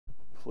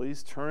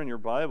Please turn in your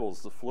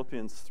Bibles to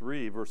Philippians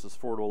 3, verses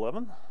 4 to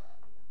 11.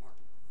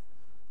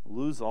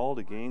 Lose all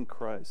to gain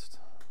Christ.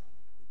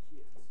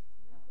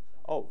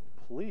 Oh,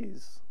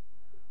 please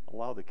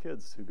allow the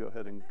kids to go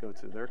ahead and go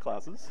to their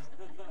classes.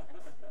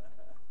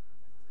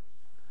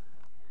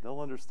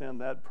 They'll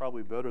understand that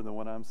probably better than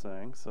what I'm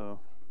saying, so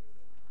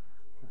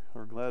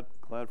we're glad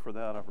for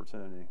that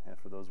opportunity and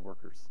for those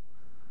workers.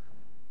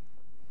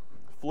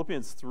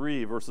 Philippians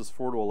 3, verses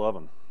 4 to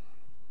 11.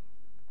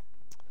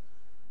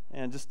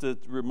 And just to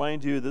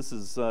remind you, this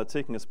is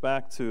taking us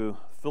back to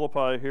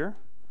Philippi here.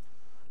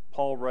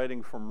 Paul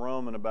writing from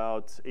Rome in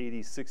about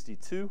AD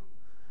 62.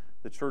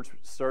 The church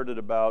started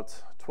about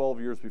 12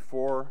 years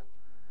before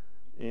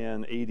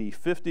in AD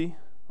 50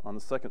 on the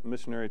second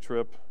missionary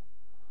trip.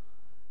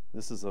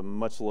 This is a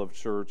much-loved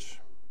church.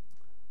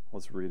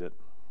 Let's read it.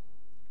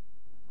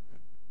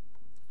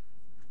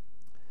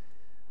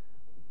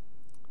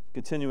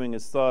 Continuing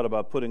his thought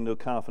about putting no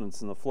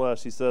confidence in the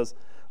flesh, he says,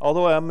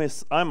 although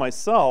I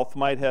myself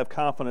might have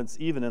confidence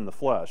even in the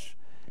flesh,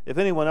 if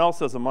anyone else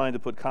has a mind to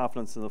put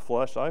confidence in the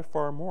flesh, I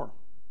far more.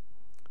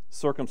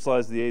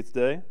 Circumcised the 8th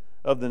day,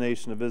 of the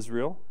nation of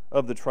Israel,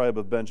 of the tribe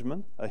of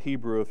Benjamin, a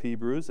Hebrew of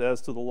Hebrews,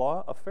 as to the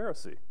law, a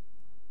Pharisee,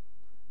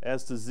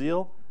 as to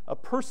zeal, a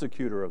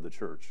persecutor of the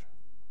church,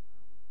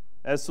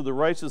 as to the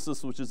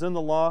righteousness which is in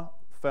the law,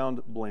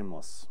 found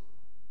blameless.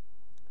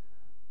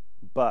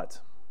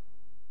 But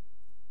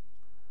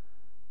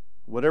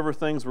whatever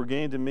things were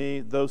gained to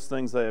me, those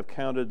things I have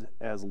counted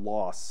as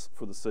loss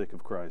for the sake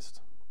of Christ.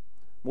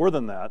 More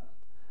than that,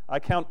 I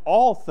count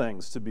all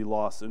things to be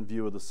lost in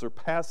view of the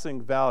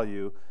surpassing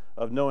value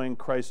of knowing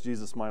Christ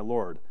Jesus my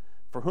Lord,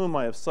 for whom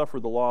I have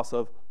suffered the loss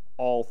of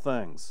all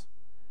things,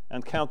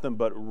 and count them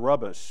but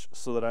rubbish,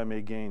 so that I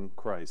may gain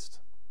Christ,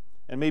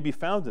 and may be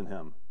found in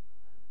him,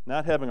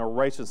 not having a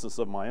righteousness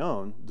of my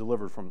own,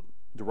 derived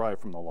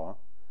from the law,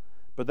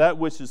 but that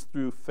which is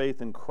through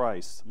faith in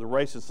Christ, the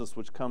righteousness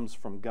which comes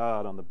from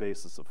God on the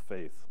basis of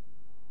faith,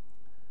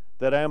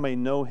 that I may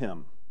know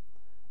him,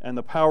 and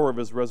the power of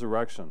his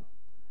resurrection,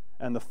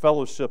 and the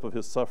fellowship of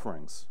his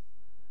sufferings,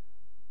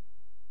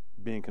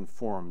 being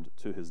conformed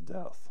to his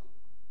death,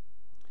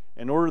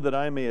 in order that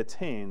I may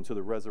attain to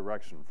the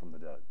resurrection from the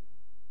dead.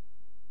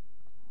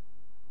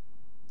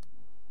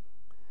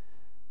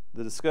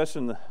 The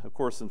discussion, of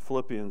course, in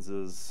Philippians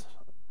is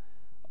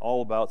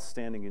all about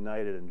standing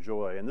united in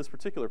joy. And this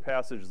particular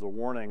passage is a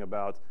warning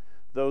about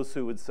those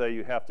who would say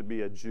you have to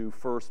be a Jew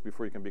first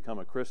before you can become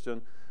a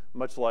Christian,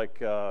 much like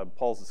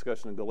Paul's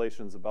discussion in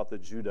Galatians about the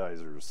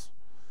Judaizers.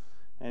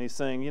 And he's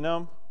saying,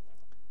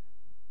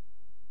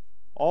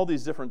 all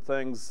these different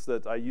things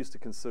that I used to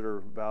consider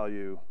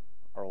value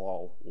are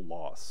all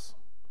loss.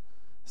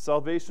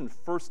 Salvation,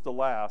 first to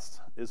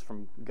last, is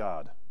from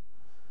God.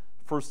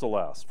 First to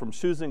last. From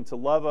choosing to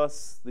love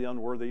us, the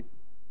unworthy,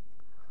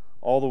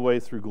 all the way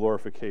through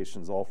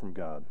glorifications, all from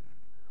God.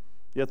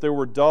 Yet there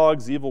were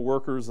dogs, evil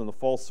workers, and the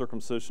false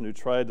circumcision who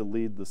tried to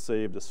lead the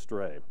saved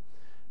astray.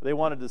 They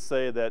wanted to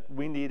say that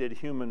we needed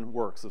human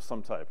works of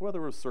some type,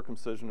 whether it was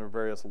circumcision or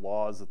various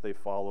laws that they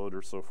followed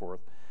or so forth.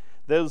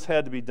 Those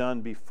had to be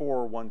done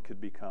before one could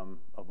become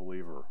a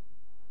believer.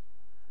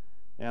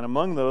 And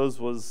among those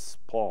was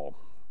Paul.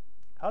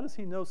 How does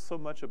he know so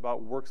much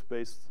about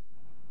works-based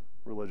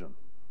religion?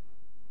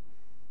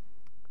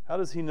 How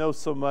does he know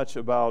so much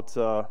about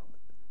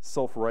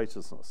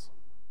self-righteousness?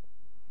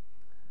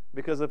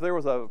 Because if there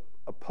was a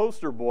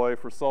poster boy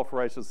for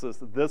self-righteousness,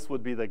 this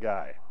would be the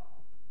guy.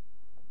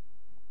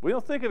 We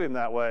don't think of him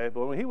that way,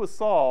 but when he was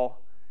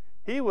Saul,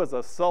 he was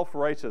a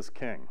self-righteous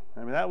king.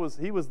 I mean,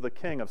 he was the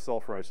king of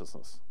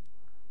self-righteousness.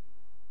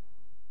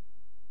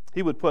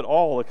 He would put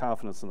all the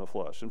confidence in the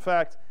flesh. In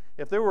fact,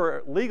 if there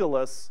were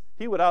legalists,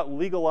 he would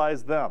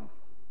out-legalize them.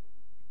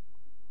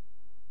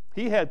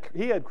 He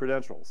had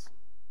credentials.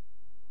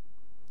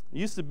 It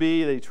used to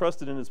be that he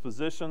trusted in his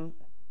position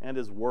and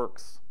his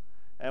works.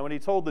 And when he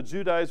told the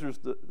Judaizers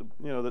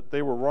that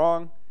they were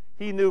wrong,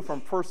 he knew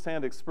from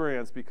firsthand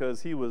experience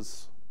because he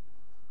was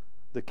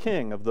the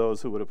king of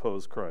those who would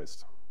oppose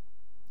Christ,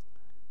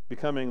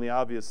 becoming the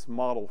obvious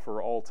model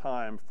for all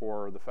time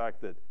for the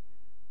fact that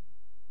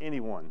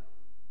anyone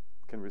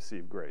can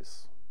receive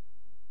grace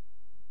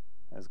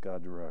as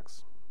God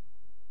directs.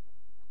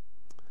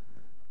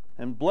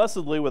 And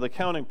blessedly, with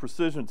accounting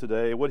precision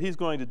today, what he's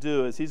going to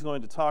do is he's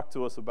going to talk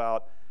to us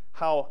about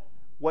how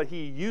what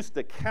he used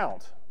to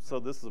count, so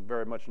this is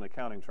very much an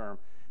accounting term,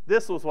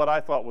 this was what I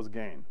thought was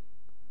gain.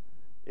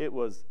 It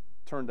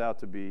turned out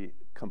to be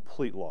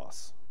complete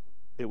loss.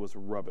 It was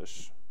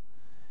rubbish.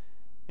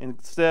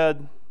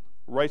 Instead,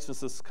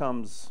 righteousness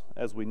comes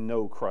as we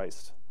know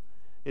Christ.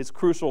 It's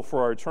crucial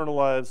for our eternal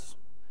lives,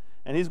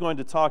 and he's going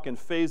to talk in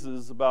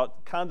phases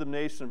about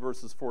condemnation,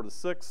 verses 4 to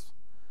 6.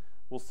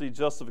 We'll see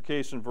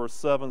justification, verse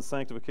 7,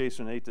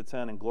 sanctification, 8 to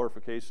 10, and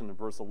glorification in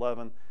verse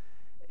 11.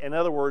 In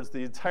other words,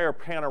 the entire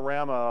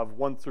panorama of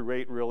 1 through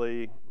 8,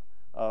 really,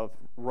 of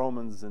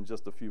Romans in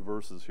just a few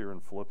verses here in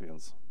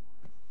Philippians.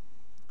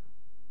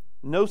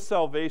 No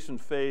salvation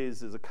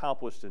phase is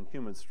accomplished in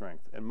human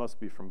strength and must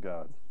be from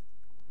God.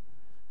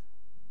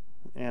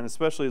 and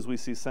especially as we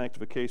see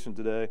sanctification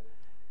today,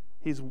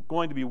 he's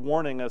going to be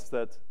warning us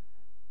that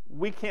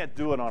we can't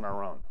do it on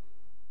our own.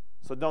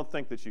 So don't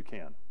think that you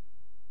can.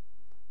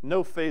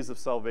 No phase of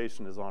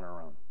salvation is on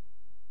our own.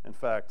 In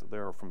fact, they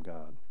are from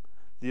God.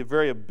 The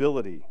very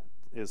ability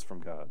is from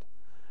God.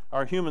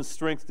 Our human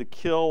strength to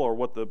kill, or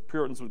what the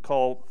Puritans would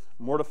call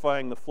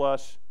mortifying the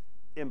flesh,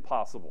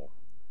 impossible.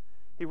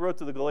 He wrote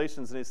to the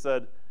Galatians and he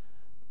said,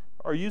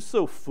 "Are you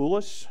so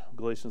foolish?"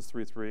 Galatians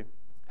 3:3.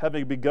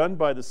 "Having begun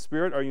by the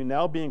Spirit, are you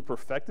now being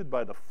perfected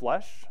by the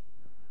flesh?"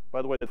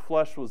 By the way, the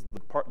flesh was the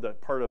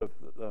part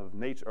of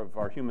nature, of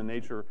our human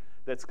nature,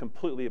 that's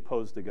completely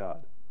opposed to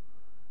God.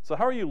 So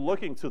how are you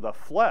looking to the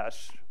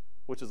flesh,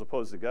 which is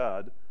opposed to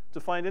God, to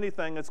find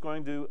anything that's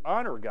going to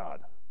honor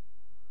God?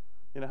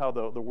 You know how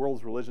the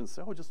world's religions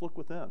say, "Oh, just look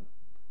within."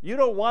 You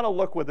don't want to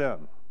look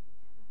within.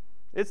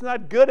 It's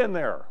not good in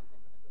there.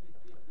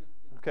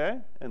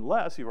 Okay?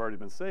 Unless you've already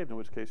been saved, in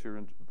which case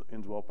you're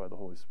indwelt by the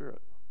Holy Spirit.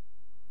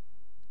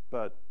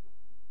 But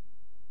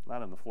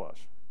not in the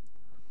flesh.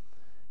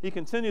 He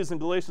continues in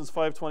Galatians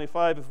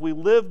 5:25, "If we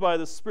live by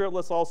the Spirit,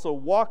 let's also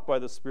walk by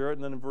the Spirit."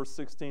 And then in verse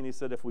 16 he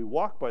said, "If we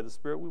walk by the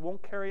Spirit, we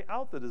won't carry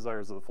out the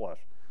desires of the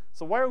flesh."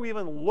 So why are we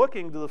even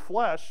looking to the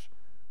flesh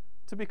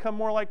to become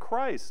more like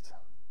Christ?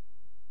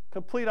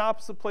 Complete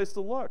opposite place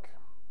to look.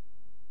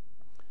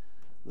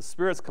 The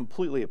Spirit's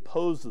completely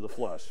opposed to the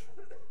flesh,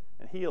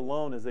 and he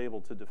alone is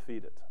able to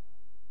defeat it.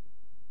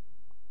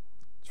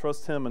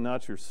 Trust him and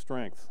not your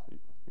strength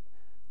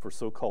for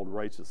so-called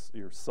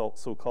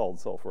so-called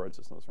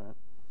self-righteousness, right?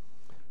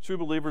 True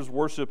believers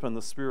worship in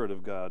the Spirit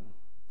of God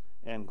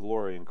and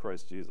glory in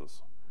Christ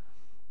Jesus.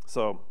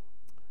 So,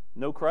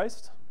 know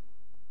Christ,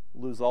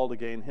 lose all to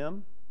gain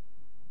him,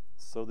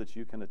 so that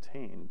you can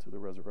attain to the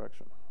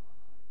resurrection.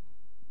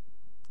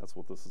 That's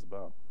what this is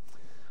about.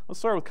 Let's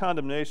start with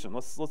condemnation.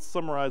 Let's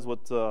summarize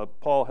what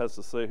Paul has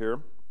to say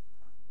here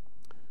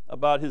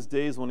about his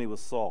days when he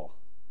was Saul.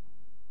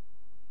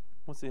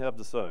 What's he have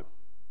to say?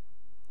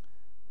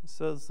 He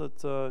says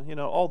that,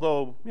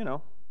 although,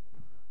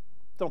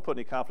 don't put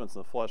any confidence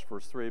in the flesh,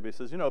 verse 3, but he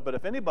says, but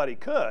if anybody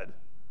could,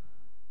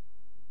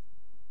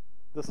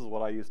 this is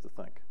what I used to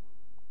think.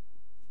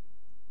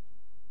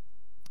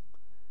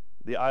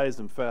 The I is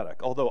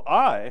emphatic. Although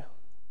I,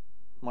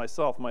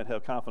 myself, might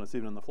have confidence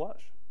even in the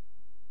flesh.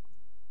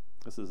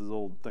 This is his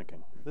old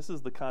thinking. This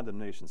is the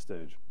condemnation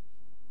stage.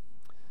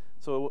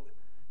 So,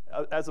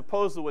 as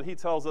opposed to what he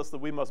tells us that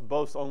we must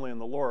boast only in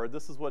the Lord,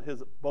 this is what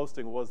his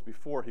boasting was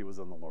before he was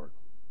in the Lord.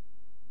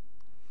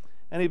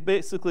 And he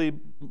basically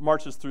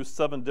marches through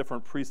 7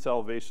 different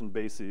pre-salvation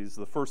bases,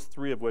 the first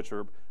 3 of which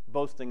are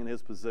boasting in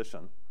his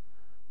position.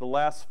 The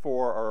last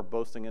 4 are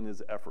boasting in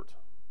his effort.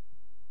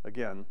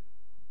 Again,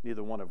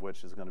 neither one of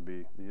which is going to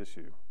be the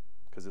issue,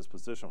 because his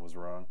position was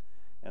wrong,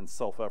 and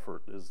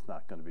self-effort is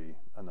not going to be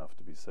enough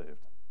to be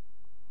saved.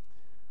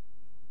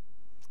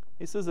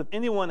 He says, if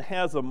anyone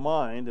has a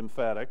mind,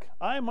 emphatic,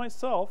 I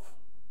myself,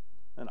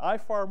 and I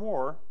far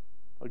more,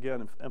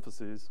 again,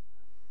 emphases,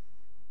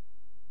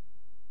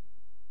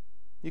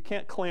 you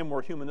can't claim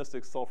more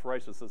humanistic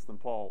self-righteousness than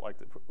Paul liked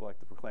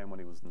to proclaim when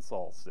he was in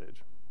Saul's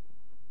stage.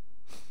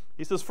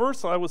 He says,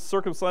 first, I was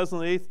circumcised on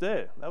the 8th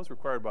day. That was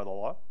required by the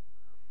law.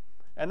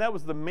 And that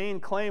was the main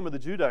claim of the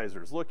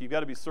Judaizers. Look, you've got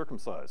to be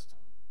circumcised.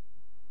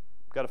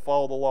 You've got to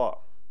follow the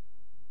law.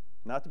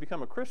 Not to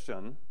become a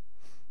Christian,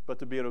 but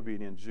to be an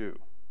obedient Jew.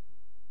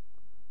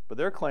 But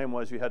their claim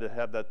was you had to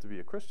have that to be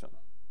a Christian.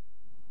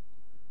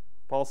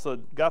 Paul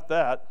said, got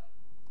that.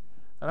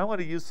 And I want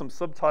to use some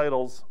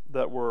subtitles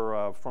that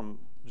were from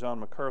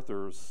John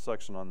MacArthur's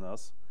section on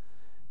this.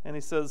 And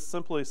he says,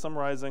 simply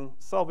summarizing,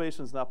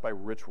 salvation is not by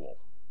ritual.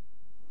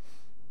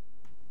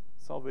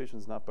 Salvation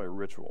is not by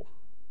ritual.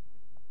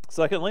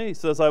 Secondly, he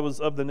says, I was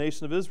of the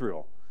nation of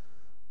Israel.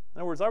 In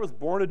other words, I was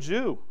born a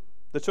Jew,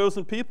 the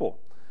chosen people,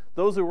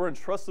 those who were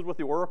entrusted with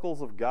the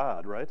oracles of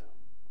God, right?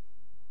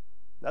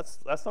 That's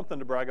something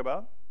to brag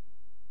about.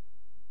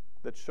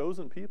 The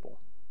chosen people.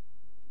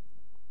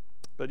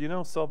 But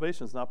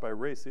salvation is not by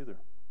race either.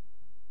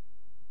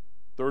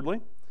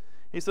 Thirdly,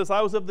 he says,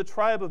 I was of the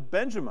tribe of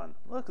Benjamin.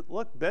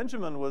 Look,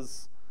 Benjamin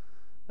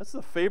that's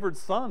the favored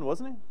son,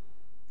 wasn't he?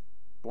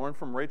 Born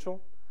from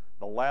Rachel,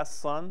 the last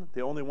son,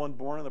 the only one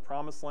born in the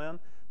promised land.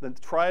 The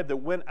tribe that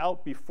went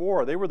out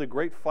before, they were the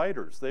great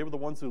fighters. They were the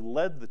ones who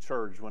led the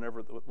charge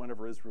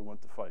whenever Israel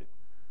went to fight.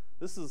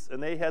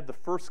 And they had the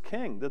first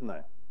king, didn't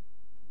they?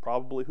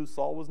 Probably who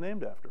Saul was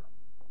named after.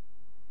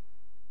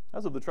 I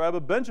was of the tribe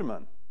of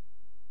Benjamin.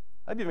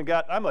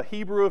 I'm a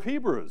Hebrew of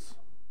Hebrews.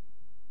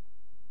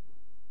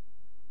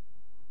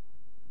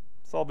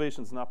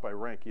 Salvation's not by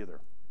rank either.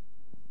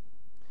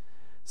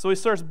 So he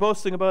starts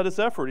boasting about his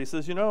effort. He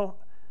says, I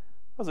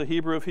was a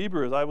Hebrew of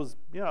Hebrews. I was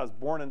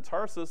born in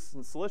Tarsus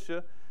in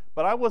Cilicia,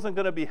 but I wasn't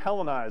going to be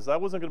Hellenized. I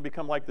wasn't going to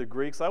become like the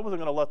Greeks. I wasn't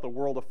going to let the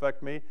world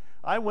affect me.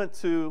 I went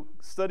to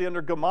study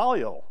under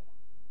Gamaliel.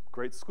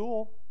 Great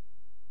school.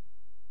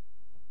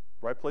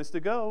 Right place to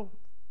go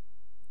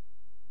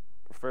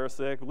for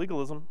Pharisaic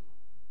legalism.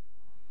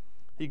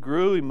 He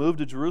grew, he moved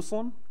to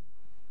Jerusalem,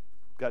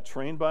 got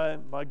trained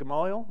by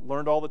Gamaliel,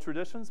 learned all the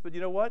traditions, but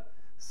you know what?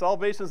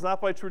 Salvation is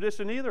not by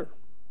tradition either.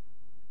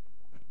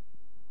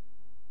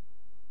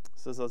 It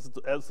says,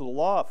 as the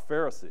law of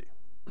Pharisee,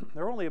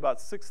 there were only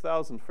about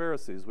 6,000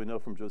 Pharisees, we know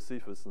from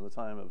Josephus in the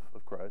time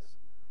of Christ.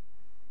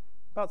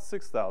 About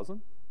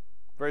 6,000,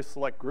 very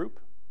select group.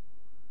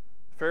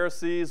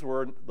 Pharisees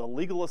were the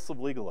legalists of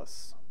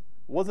legalists.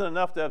 It wasn't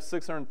enough to have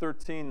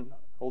 613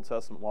 Old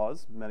Testament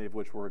laws, many of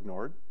which were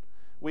ignored.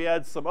 We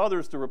add some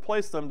others to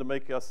replace them to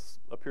make us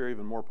appear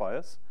even more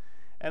pious.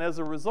 And as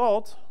a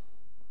result,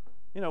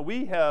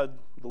 we had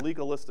the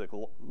legalistic,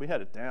 we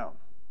had it down.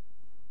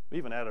 We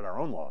even added our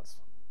own laws.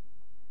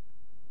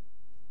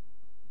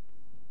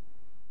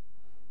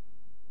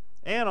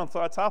 And on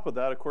top of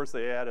that, of course,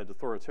 they added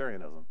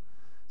authoritarianism.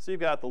 So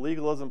you've got the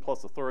legalism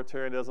plus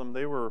authoritarianism.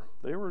 They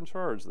were in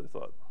charge, they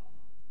thought.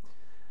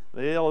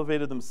 They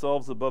elevated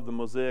themselves above the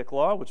Mosaic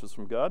law, which was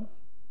from God.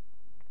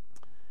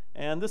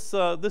 And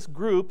this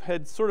group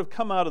had sort of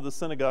come out of the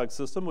synagogue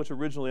system, which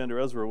originally under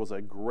Ezra was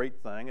a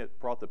great thing. It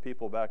brought the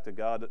people back to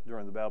God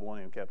during the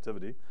Babylonian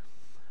captivity.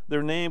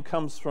 Their name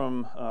comes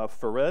from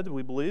Phared,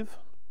 we believe,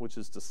 which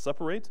is to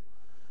separate.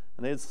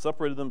 And they had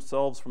separated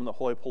themselves from the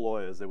hoi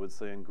polloi, as they would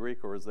say in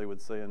Greek, or as they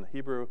would say in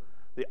Hebrew,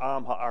 the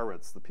Am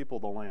Haaretz, the people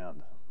of the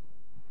land.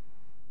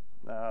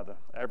 The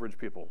average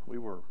people, we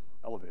were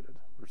elevated,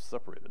 we were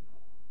separated.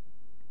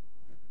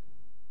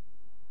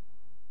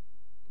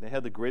 They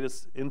had the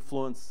greatest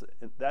influence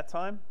at that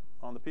time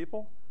on the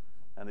people,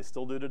 and they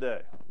still do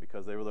today,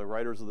 because they were the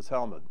writers of the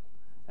Talmud.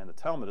 And the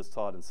Talmud is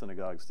taught in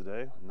synagogues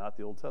today, not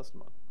the Old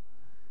Testament.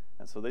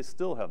 And so they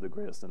still have the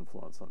greatest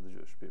influence on the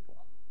Jewish people.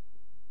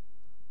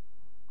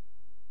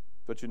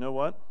 But you know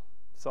what?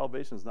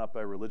 Salvation is not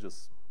by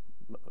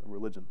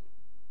religion.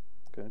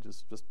 Okay,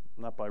 just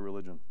not by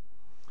religion.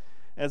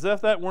 As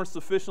if that weren't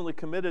sufficiently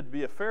committed to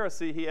be a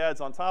Pharisee, he adds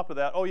on top of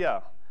that, oh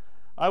yeah,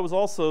 I was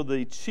also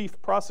the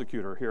chief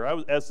prosecutor here. I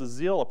was, as the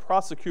zeal, a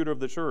prosecutor of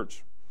the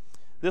church.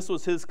 This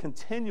was his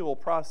continual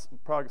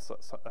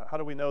process. How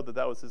do we know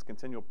that was his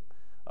continual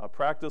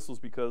practice? Was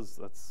because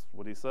that's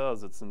what he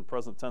says. It's in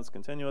present tense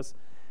continuous.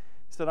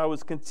 He said, I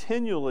was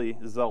continually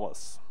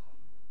zealous.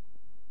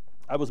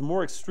 I was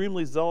more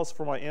extremely zealous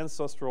for my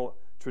ancestral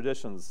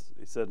traditions,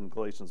 he said in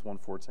Galatians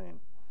 1:14,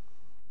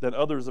 than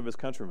others of his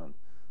countrymen.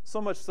 So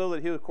much so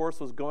that he, of course,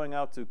 was going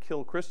out to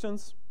kill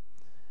Christians,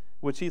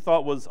 which he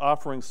thought was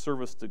offering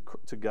service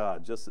to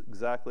God, just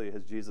exactly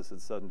as Jesus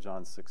had said in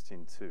John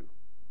 16:2.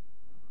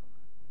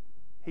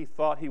 He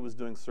thought he was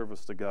doing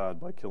service to God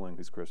by killing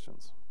these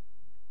Christians.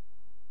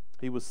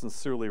 He was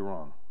sincerely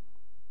wrong.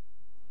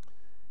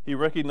 He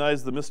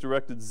recognized the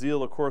misdirected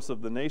zeal, of course,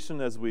 of the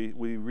nation, as we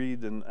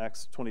read in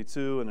Acts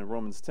 22 and in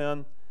Romans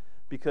 10,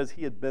 because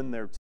he had been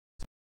there too.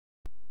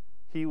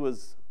 He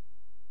was,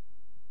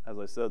 as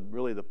I said,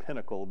 really the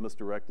pinnacle of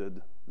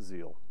misdirected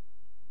zeal.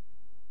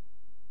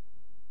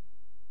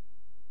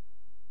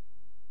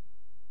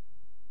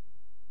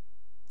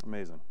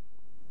 Amazing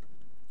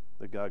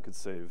that God could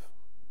save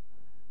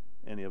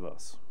any of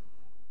us.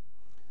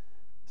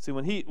 See,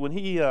 when he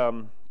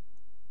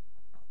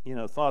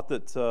thought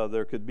that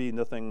there could be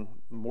nothing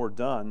more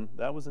done,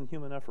 that was in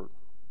human effort.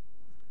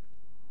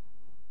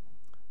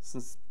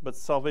 But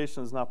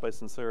salvation is not by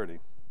sincerity.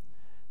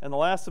 And the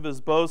last of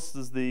his boasts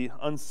is the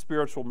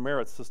unspiritual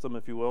merit system,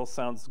 if you will.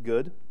 Sounds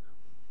good.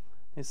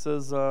 He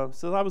says,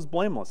 I was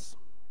blameless.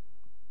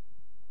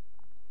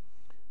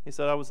 He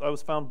said, I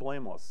was found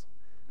blameless.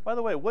 By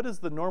the way, what is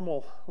the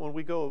normal, when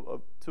we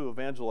go to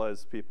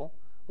evangelize people,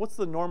 what's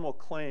the normal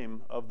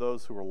claim of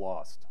those who are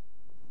lost?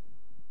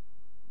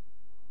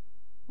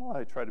 Well,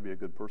 I try to be a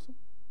good person.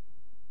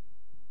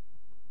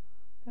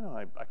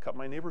 I cut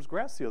my neighbor's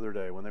grass the other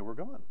day when they were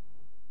gone.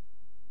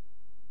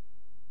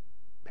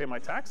 Pay my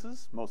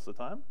taxes most of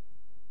the time.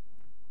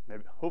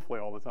 Maybe,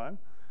 hopefully all the time.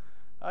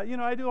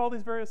 I do all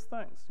these various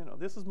things.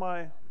 This is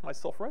my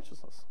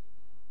self-righteousness.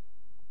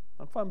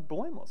 I'm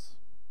blameless.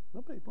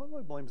 Nobody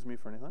blames me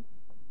for anything.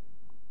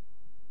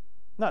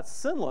 Not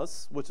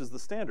sinless, which is the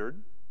standard,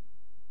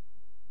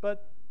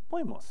 but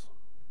blameless.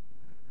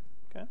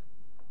 Okay?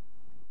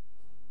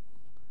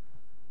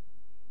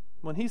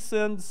 When he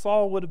sinned,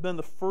 Saul would have been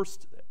the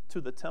first to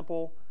the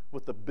temple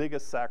with the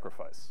biggest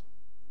sacrifice.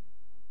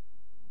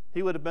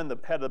 He would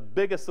have had the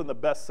biggest and the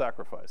best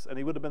sacrifice, and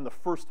he would have been the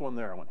first one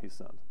there when he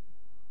sinned.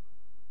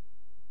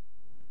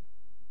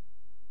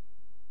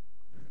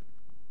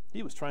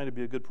 He was trying to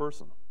be a good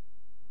person.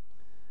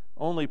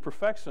 Only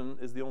perfection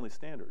is the only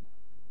standard,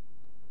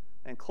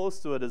 and close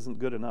to it isn't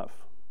good enough.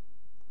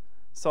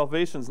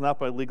 Salvation is not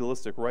by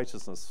legalistic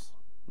righteousness,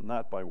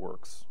 not by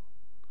works.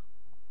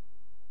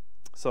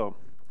 So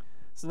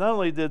not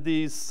only did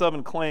these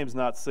 7 claims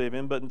not save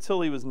him, but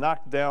until he was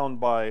knocked down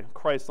by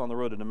Christ on the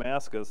road to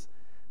Damascus,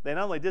 they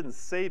not only didn't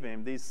save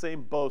him, these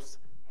same boasts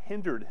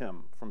hindered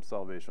him from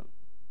salvation.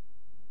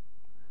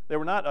 They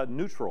were not a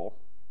neutral.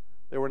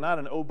 They were not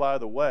an oh, by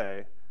the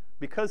way.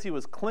 Because he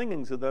was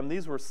clinging to them,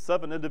 these were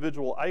 7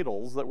 individual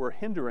idols that were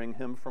hindering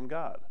him from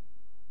God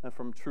and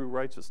from true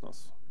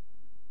righteousness.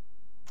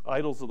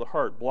 Idols of the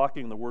heart,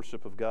 blocking the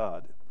worship of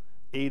God.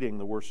 aiding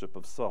the worship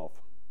of self.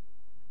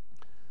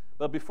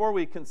 But before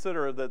we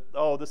consider that,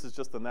 oh, this is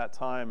just in that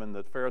time and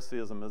that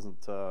Pharisaism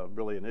isn't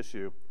really an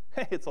issue,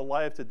 hey, it's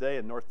alive today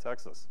in North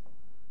Texas,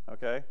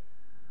 okay?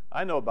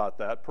 I know about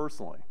that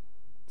personally,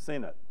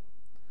 seen it.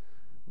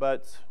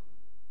 But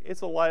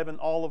it's alive in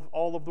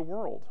all of the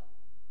world.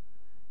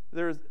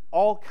 There's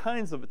all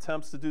kinds of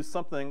attempts to do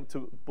something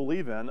to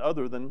believe in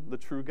other than the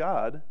true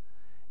God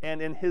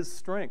and in His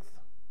strength.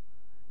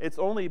 It's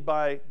only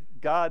by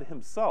God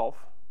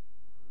Himself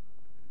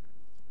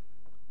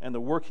and the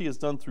work He has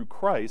done through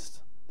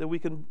Christ that we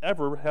can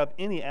ever have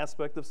any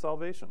aspect of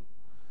salvation.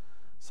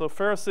 So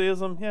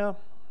Pharisaism, yeah,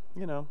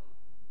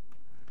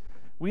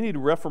 we need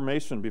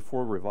reformation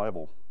before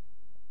revival.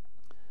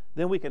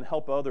 Then we can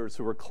help others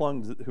who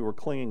are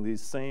clinging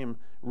these same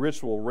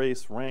ritual,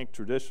 race, rank,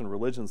 tradition,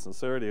 religion,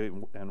 sincerity,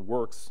 and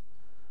works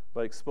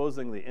by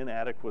exposing the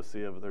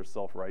inadequacy of their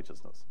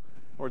self-righteousness.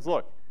 In other words,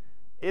 look,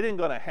 it ain't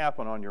going to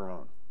happen on your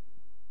own.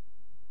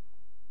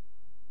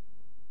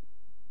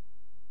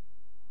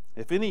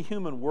 If any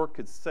human work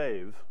could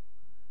save,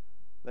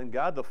 then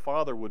God the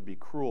Father would be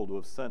cruel to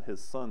have sent His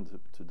Son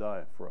to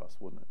die for us,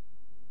 wouldn't it?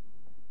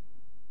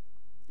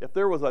 If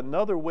there was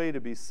another way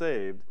to be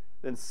saved,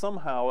 then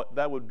somehow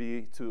that would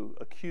be to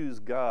accuse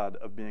God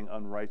of being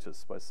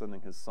unrighteous by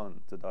sending His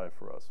Son to die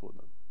for us,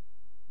 wouldn't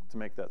it? To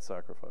make that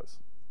sacrifice.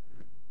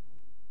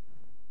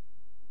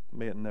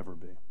 May it never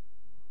be.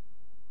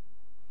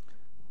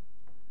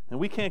 And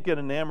we can't get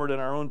enamored in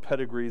our own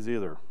pedigrees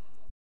either.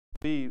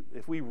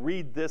 If we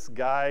read this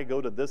guy,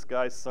 go to this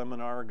guy's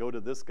seminar, go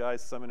to this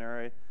guy's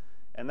seminary,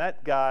 and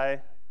that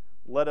guy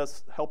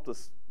helped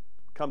us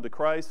come to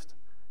Christ,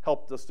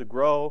 helped us to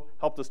grow,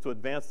 helped us to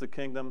advance the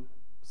kingdom,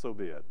 so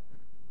be it.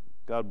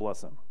 God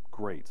bless him.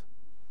 Great.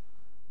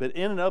 But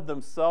in and of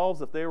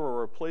themselves, if they were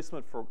a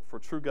replacement for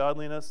true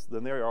godliness,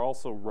 then they are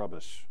also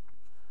rubbish.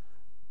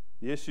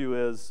 The issue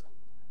is,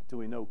 do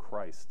we know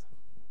Christ?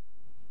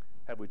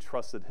 Have we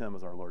trusted Him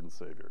as our Lord and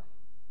Savior?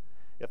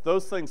 If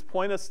those things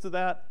point us to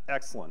that,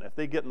 excellent. If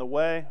they get in the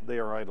way, they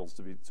are idols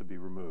to be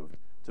removed,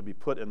 to be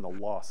put in the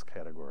lost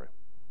category.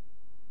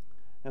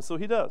 And so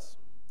He does.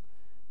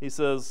 He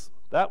says,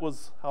 that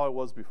was how I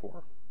was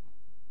before.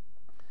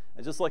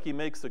 And just like He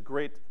makes a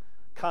great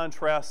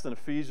contrast in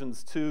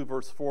Ephesians 2,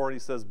 verse 4, and He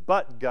says,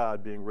 but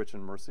God being rich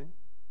in mercy,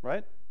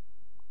 right?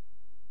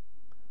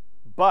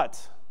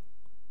 But,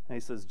 and He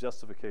says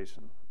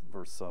justification,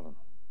 verse 7.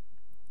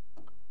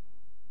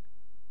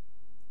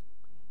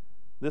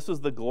 This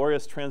is the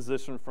glorious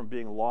transition from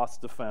being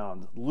lost to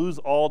found. Lose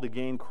all to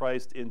gain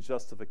Christ in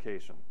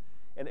justification.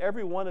 In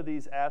every one of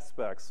these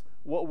aspects,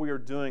 what we are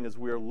doing is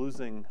we are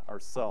losing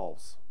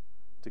ourselves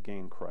to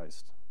gain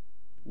Christ.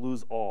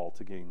 Lose all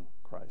to gain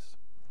Christ.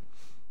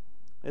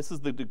 This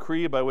is the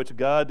decree by which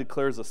God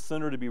declares a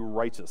sinner to be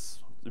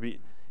righteous.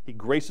 He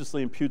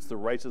graciously imputes the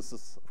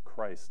righteousness of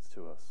Christ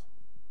to us.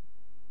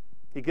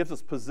 He gives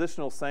us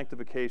positional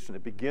sanctification.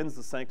 It begins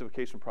the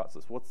sanctification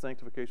process. What's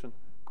sanctification?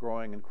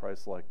 Growing in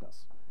Christ's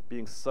likeness,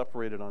 being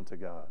separated unto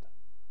God,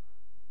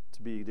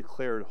 to be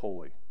declared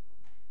holy.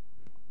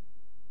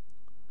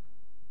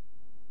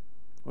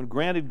 When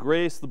granted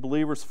grace, the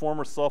believer's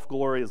former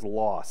self-glory is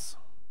loss.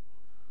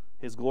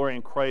 His glory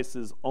in Christ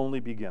is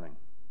only beginning.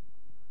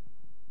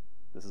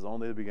 This is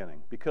only the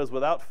beginning. Because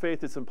without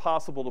faith, it's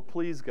impossible to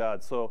please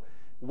God. So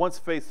once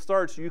faith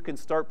starts, you can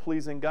start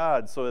pleasing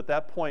God. So at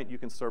that point, you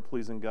can start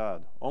pleasing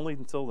God. Only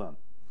until then.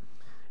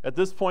 At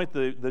this point,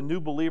 the new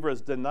believer has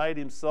denied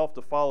himself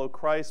to follow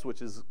Christ,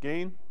 which is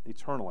gain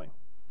eternally.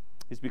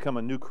 He's become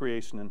a new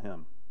creation in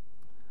Him.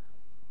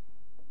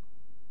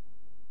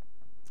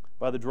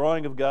 By the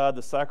drawing of God,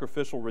 the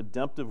sacrificial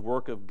redemptive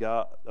work of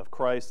God, of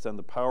Christ, and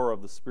the power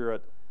of the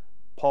Spirit,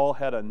 Paul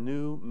had a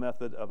new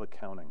method of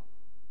accounting.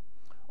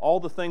 All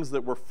the things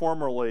that were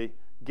formerly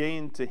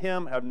gained to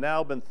him have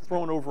now been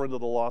thrown over into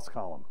the loss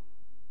column.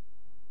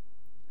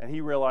 And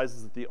he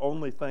realizes that the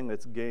only thing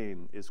that's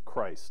gain is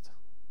Christ.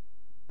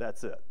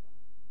 That's it.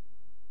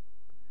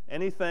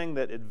 Anything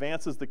that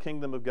advances the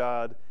kingdom of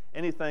God,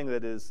 anything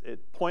that is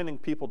pointing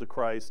people to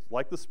Christ,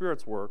 like the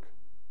Spirit's work,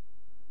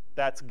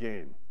 that's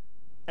gain.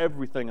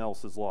 Everything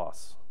else is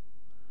loss.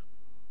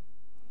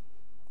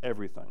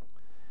 Everything.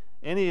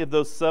 Any of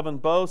those 7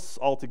 boasts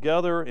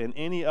altogether and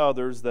any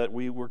others that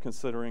we were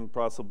considering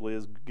possibly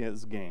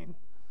as gain.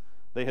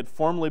 They had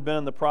formerly been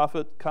in the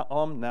profit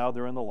column, now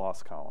they're in the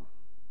loss column.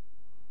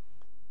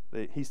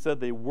 He said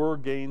they were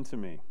gain to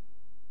me.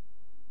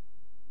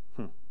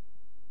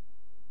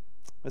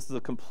 This is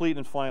a complete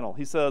and final.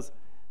 He says,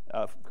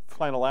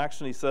 final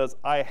action, he says,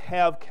 I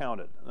have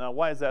counted. Now,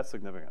 why is that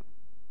significant?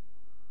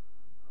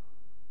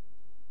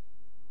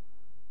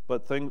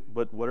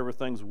 But whatever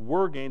things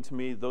were gained to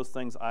me, those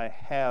things I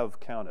have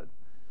counted.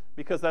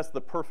 Because that's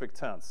the perfect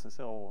tense. You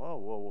say,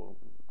 whoa.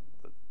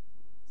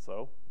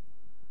 So?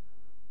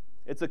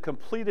 It's a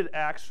completed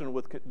action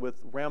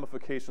with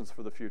ramifications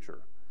for the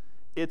future.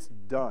 It's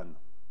done.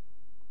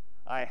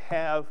 I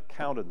have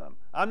counted them.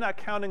 I'm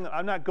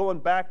not going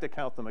back to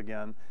count them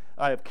again.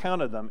 I have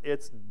counted them.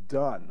 It's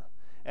done.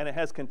 And it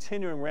has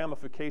continuing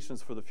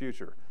ramifications for the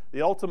future.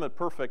 The ultimate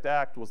perfect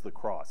act was the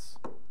cross.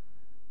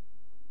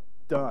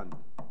 Done.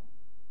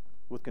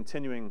 With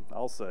continuing,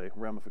 I'll say,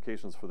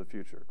 ramifications for the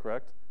future,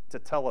 correct?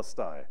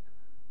 Tetelestai.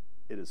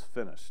 It is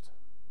finished.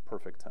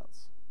 Perfect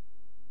tense.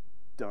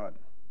 Done.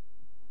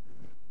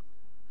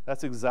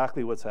 That's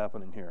exactly what's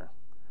happening here.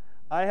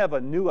 I have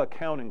a new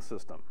accounting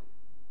system.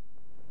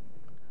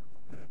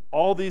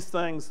 All these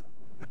things,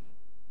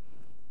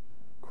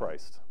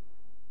 Christ.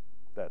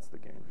 That's the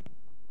gain.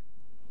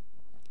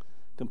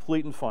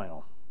 Complete and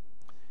final.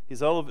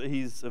 He's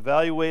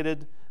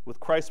evaluated with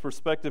Christ's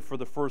perspective for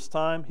the first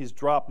time. He's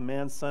dropped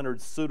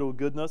man-centered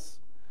pseudo-goodness.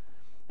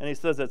 And he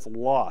says it's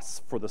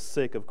loss for the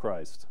sake of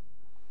Christ.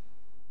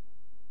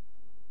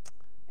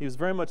 He was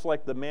very much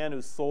like the man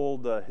who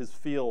sold his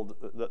field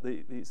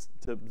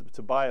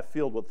to buy a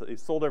field with. He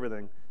sold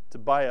everything to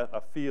buy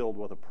a field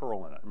with a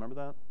pearl in it. Remember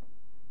that?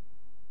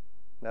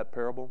 That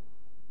parable?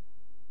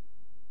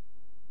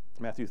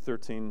 Matthew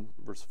 13,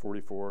 verse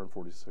 44 and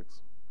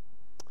 46.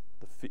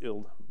 The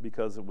field,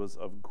 because it was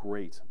of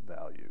great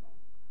value.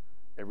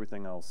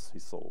 Everything else he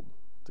sold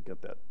to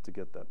get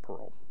that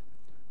pearl.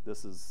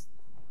 This is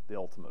the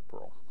ultimate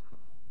pearl.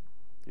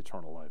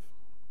 Eternal life.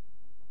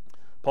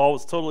 Paul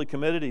was totally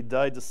committed. He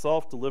died to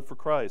self to live for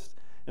Christ.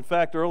 In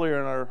fact, earlier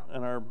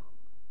in our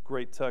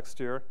great text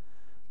here,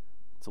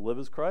 to live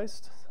is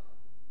Christ,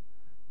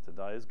 to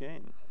die is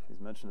gain.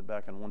 He's mentioned it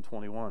back in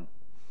 121.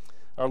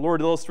 Our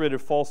Lord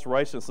illustrated false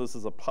righteousness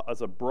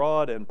as a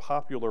broad and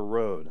popular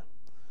road.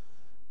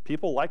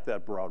 People like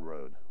that broad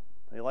road.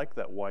 They like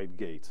that wide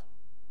gate.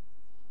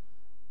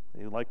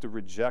 They like to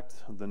reject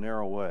the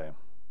narrow way.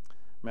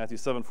 Matthew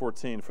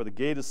 7:14, for the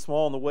gate is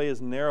small and the way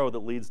is narrow that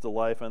leads to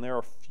life, and there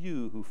are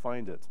few who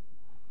find it.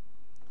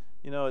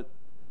 You know,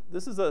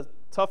 this is a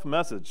tough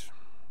message.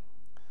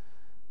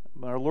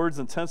 Our Lord's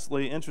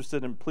intensely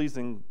interested in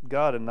pleasing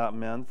God and not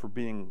men for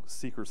being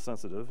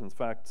seeker-sensitive. In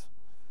fact,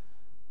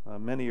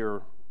 many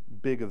are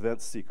big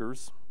event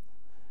seekers.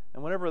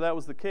 And whenever that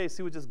was the case,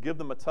 he would just give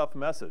them a tough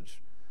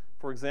message.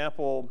 For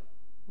example,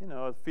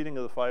 a feeding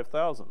of the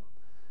 5,000.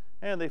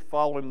 And they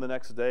follow him the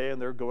next day,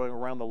 and they're going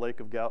around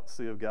the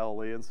Sea of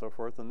Galilee and so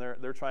forth, and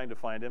they're trying to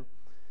find him.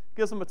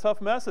 Gives them a tough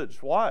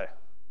message. Why?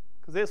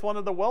 Because they just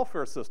wanted the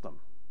welfare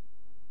system.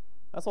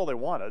 That's all they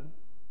wanted.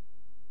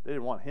 They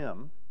didn't want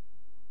him.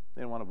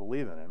 They didn't want to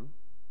believe in him.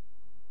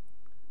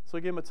 So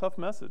he gave them a tough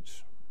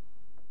message.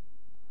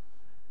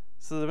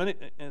 So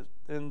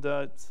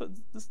this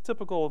is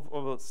typical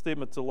of a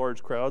statement to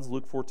large crowds,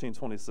 Luke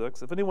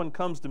 14:26. If anyone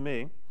comes to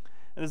me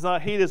and does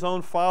not hate his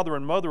own father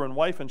and mother and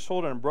wife and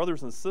children and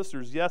brothers and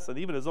sisters, yes, and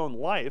even his own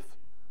life,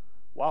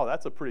 wow,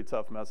 that's a pretty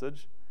tough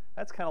message.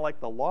 That's kind of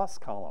like the loss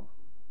column.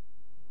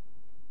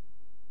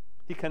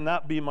 He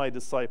cannot be my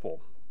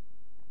disciple.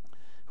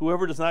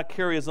 Whoever does not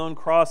carry his own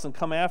cross and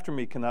come after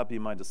me cannot be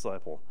my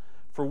disciple.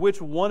 For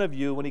which one of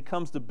you, when he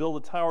comes to build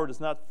a tower, does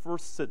not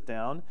first sit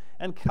down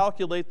and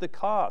calculate the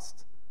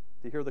cost?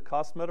 Do you hear the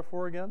cost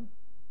metaphor again?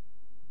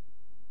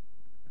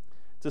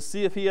 To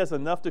see if he has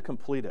enough to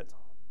complete it.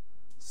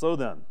 So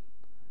then,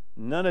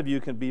 none of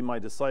you can be my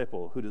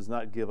disciple who does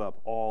not give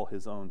up all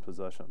his own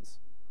possessions.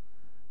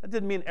 That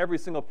didn't mean every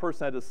single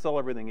person had to sell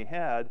everything he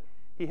had.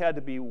 He had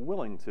to be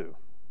willing to.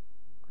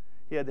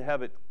 He had to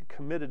have it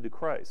committed to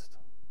Christ.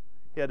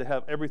 He had to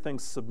have everything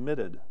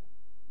submitted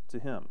to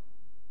him.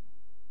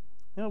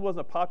 It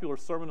wasn't a popular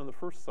sermon in the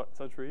first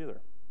century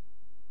either.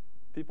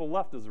 People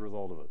left as a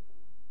result of it.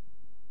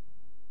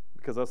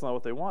 Because that's not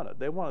what they wanted.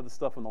 They wanted the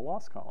stuff in the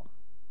loss column.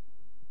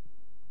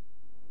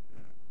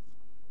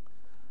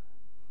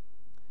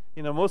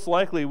 Most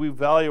likely we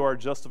value our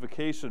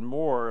justification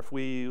more if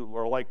we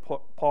are like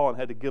Paul and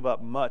had to give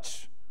up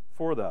much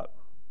for that.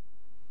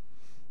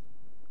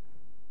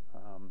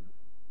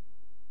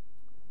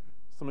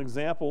 Some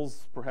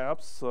examples,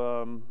 perhaps,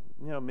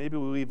 maybe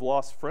we've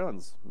lost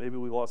friends. Maybe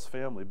we've lost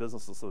family,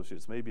 business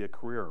associates, maybe a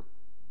career.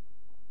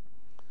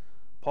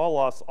 Paul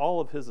lost all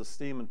of his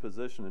esteem and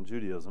position in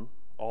Judaism,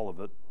 all of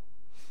it.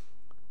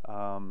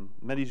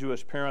 Many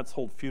Jewish parents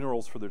hold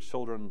funerals for their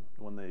children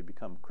when they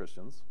become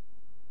Christians.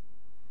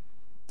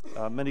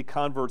 Many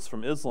converts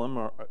from Islam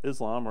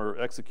are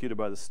executed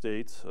by the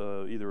state,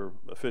 either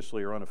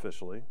officially or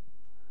unofficially.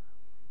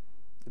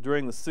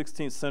 During the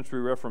 16th century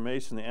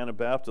Reformation, the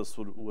Anabaptists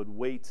would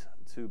wait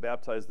to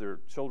baptize their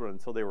children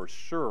until they were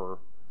sure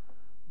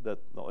that,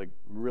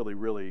 really,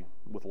 really,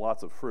 with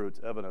lots of fruit,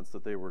 evidence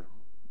that they were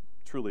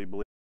truly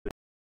believing.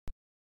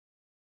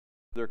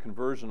 Their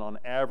conversion, on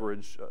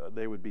average,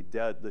 they would be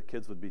dead. The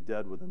kids would be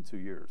dead within 2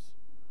 years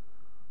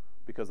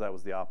because that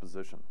was the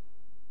opposition.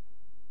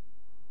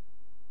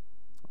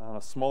 On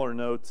a smaller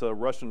note,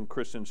 Russian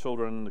Christian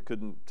children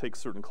couldn't take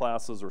certain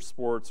classes or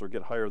sports or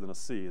get higher than a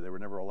C. They were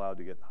never allowed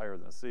to get higher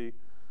than a C.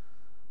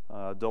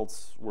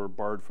 Adults were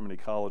barred from any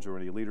college or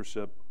any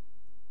leadership.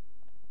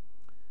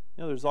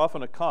 There's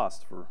often a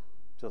cost for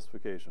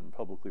justification,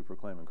 publicly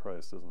proclaiming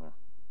Christ, isn't there?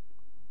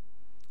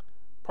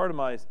 Part of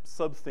my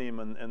sub-theme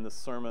in this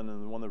sermon,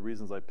 and one of the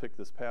reasons I picked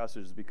this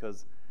passage, is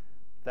because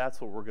that's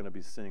what we're going to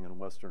be seeing in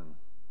Western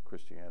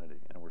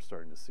Christianity, and we're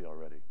starting to see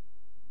already.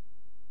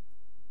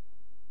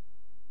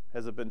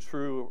 Has it been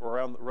true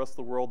around the rest of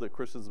the world that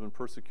Christians have been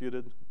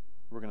persecuted?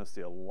 We're going to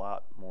see a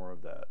lot more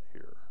of that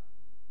here,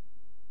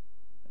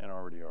 and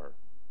already are.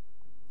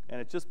 And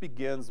it just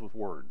begins with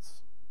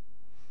words.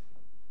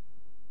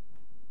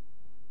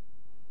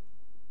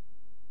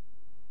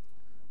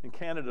 In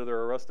Canada,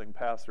 they're arresting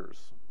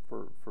pastors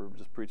for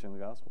just preaching the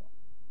gospel.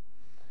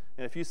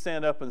 And if you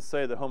stand up and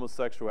say that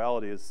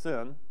homosexuality is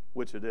sin,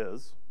 which it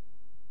is,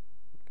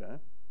 okay,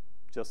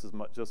 just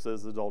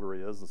as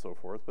adultery is and so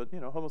forth, but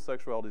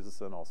homosexuality is a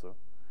sin also.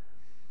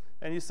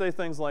 And you say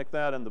things like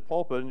that in the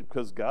pulpit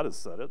because God has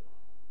said it.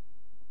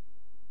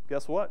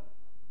 Guess what?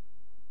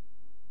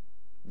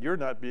 You're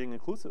not being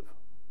inclusive.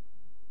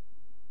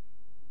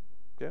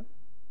 Okay?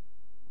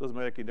 Doesn't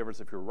make any difference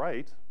if you're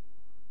right.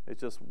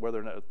 It's just whether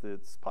or not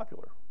it's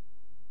popular.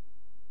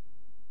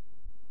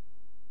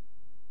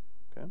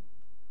 Okay?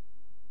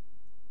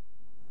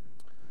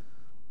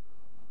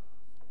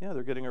 Yeah,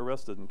 they're getting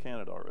arrested in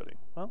Canada already.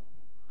 Well,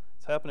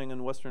 it's happening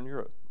in Western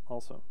Europe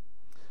also.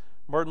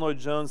 Martin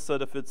Lloyd-Jones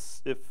said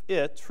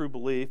if true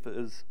belief,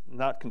 is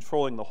not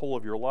controlling the whole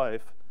of your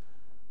life,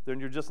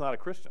 then you're just not a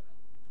Christian.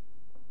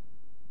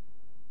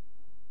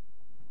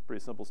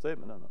 Pretty simple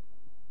statement, isn't it?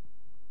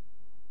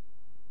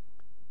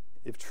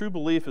 If true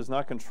belief is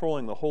not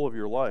controlling the whole of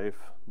your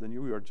life, then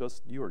you are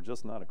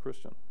just not a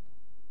Christian.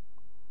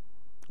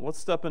 Let's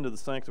step into the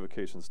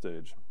sanctification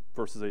stage,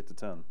 verses 8 to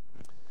 10.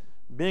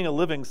 Being a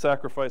living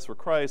sacrifice for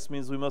Christ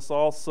means we must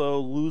also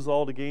lose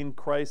all to gain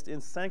Christ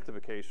in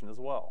sanctification as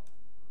well.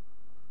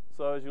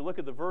 So as you look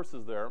at the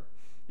verses there,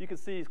 you can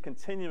see he's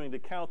continuing to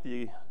count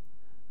to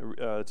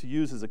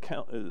use his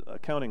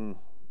accounting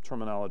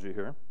terminology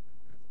here.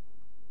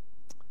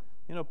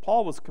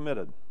 Paul was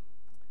committed.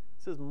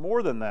 He says,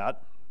 more than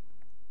that,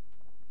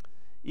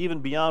 even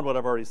beyond what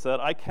I've already said,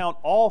 I count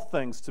all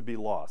things to be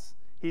loss.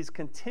 He's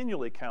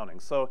continually counting.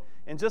 So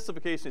in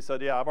justification, he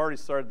said, yeah, I've already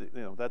started,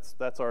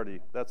 that's already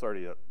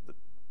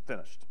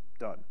finished,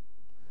 done.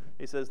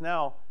 He says,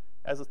 now,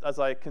 as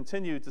I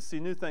continue to see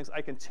new things,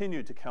 I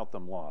continue to count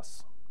them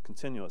loss.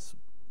 Continuous,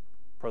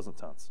 present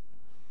tense.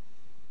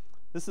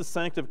 This is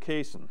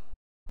sanctification.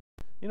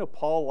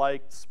 Paul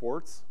liked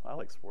sports. I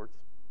like sports.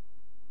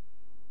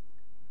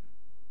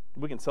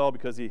 We can tell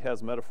because he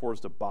has metaphors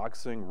to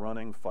boxing,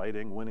 running,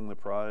 fighting, winning the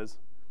prize.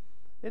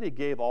 Yet he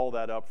gave all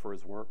that up for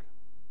his work,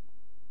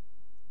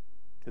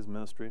 his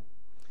ministry.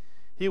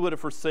 He would have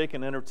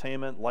forsaken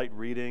entertainment, light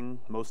reading,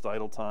 most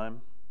idle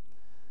time.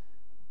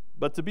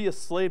 But to be a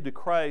slave to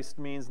Christ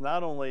means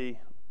not only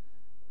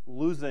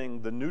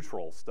losing the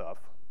neutral stuff,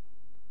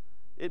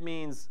 it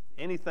means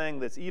anything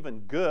that's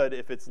even good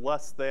if it's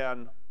less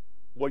than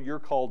what you're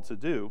called to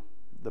do,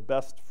 the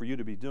best for you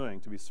to be doing,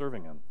 to be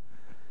serving in.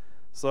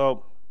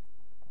 So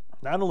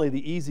not only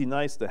the easy,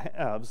 nice to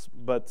haves,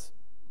 but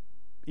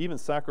even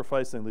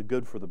sacrificing the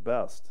good for the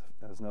best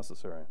as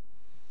necessary.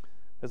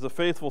 As a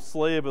faithful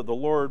slave of the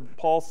Lord,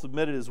 Paul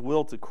submitted his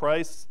will to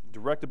Christ,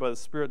 directed by the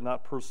Spirit,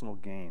 not personal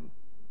gain.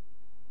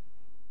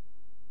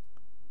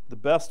 The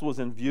best was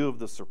in view of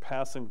the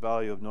surpassing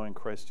value of knowing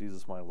Christ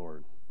Jesus my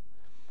Lord.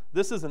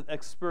 This is an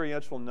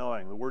experiential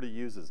knowing, the word he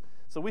uses.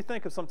 So we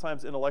think of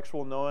sometimes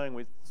intellectual knowing,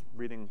 we're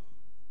reading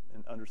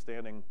and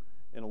understanding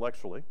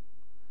intellectually.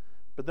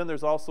 But then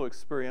there's also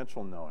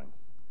experiential knowing,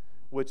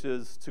 which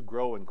is to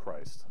grow in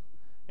Christ.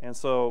 And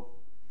so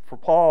for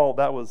Paul,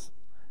 that was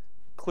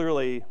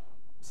clearly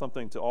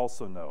something to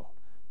also know.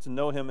 To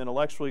know him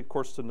intellectually, of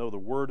course, to know the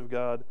Word of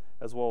God,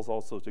 as well as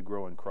also to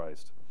grow in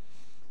Christ.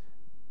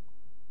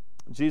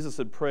 Jesus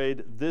had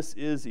prayed, "This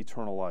is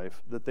eternal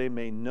life, that they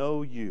may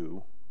know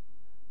you,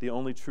 the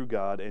only true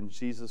God, and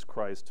Jesus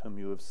Christ, whom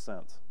you have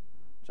sent."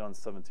 John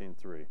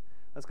 17:3.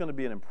 That's going to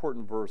be an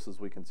important verse as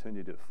we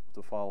continue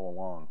to follow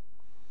along.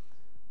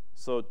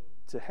 So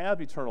to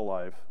have eternal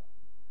life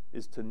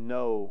is to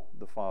know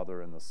the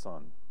Father and the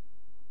Son.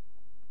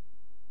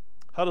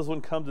 How does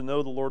one come to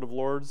know the Lord of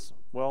Lords?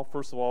 Well,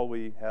 first of all,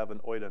 we have an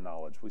oida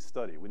knowledge. We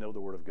study. We know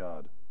the Word of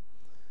God.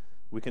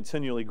 We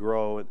continually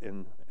grow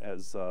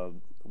as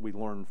we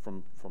learn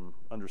from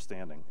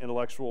understanding.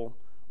 Intellectual,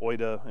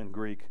 oida in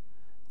Greek,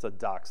 it's a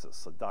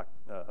doxis,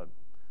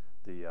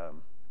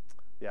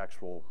 the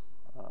actual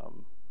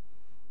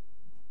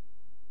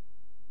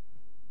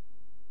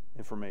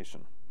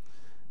information.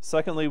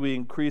 Secondly, we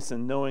increase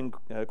in knowing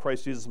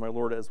Christ Jesus my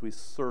Lord as we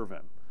serve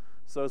him.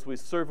 So as we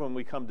serve him,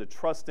 we come to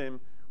trust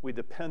him, we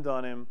depend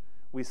on him,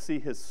 we see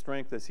his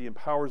strength as he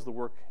empowers the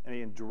work and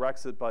he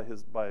directs it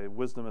by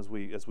wisdom as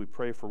we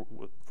pray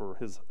for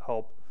his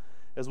help.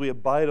 As we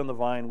abide on the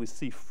vine, we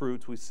see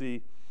fruit, we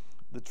see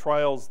the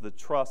trials, the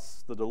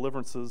trusts, the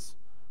deliverances,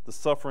 the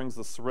sufferings,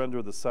 the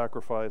surrender, the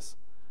sacrifice.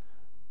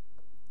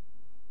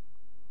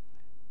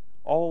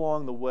 All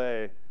along the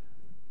way,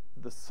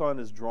 the Son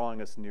is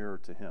drawing us nearer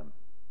to him.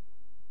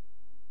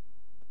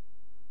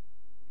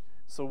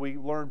 So we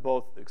learn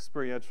both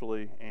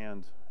experientially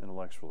and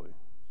intellectually.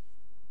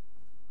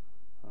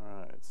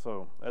 All right,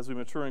 so as we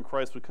mature in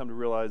Christ, we come to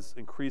realize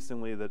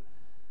increasingly that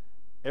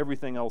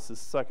everything else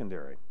is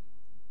secondary.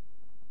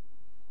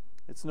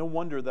 It's no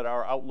wonder that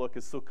our outlook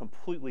is so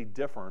completely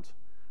different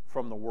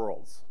from the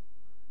world's.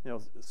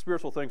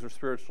 Spiritual things are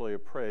spiritually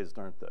appraised,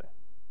 aren't they?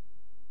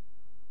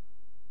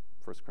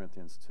 1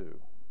 Corinthians 2.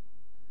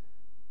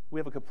 We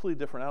have a completely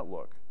different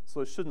outlook,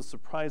 so it shouldn't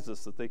surprise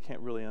us that they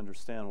can't really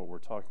understand what we're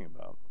talking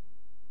about.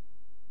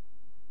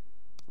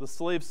 The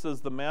slave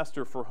says, the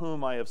master for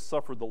whom I have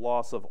suffered the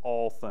loss of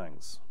all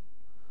things.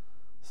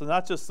 So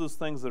not just those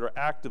things that are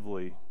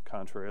actively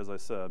contrary, as I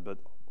said, but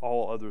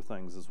all other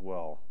things as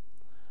well.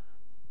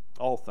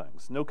 All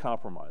things. No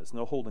compromise,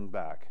 no holding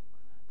back.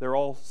 They're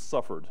all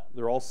suffered.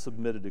 They're all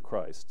submitted to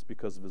Christ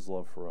because of his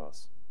love for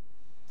us.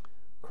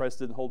 Christ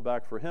didn't hold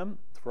back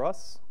for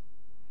us.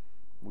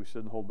 We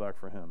shouldn't hold back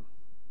for him.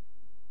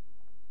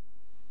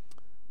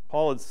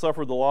 Paul had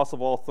suffered the loss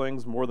of all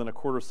things more than a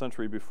quarter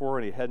century before,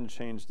 and he hadn't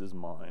changed his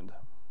mind.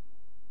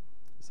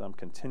 So I'm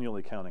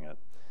continually counting it.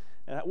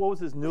 And what was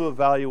his new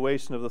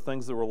evaluation of the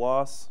things that were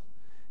lost?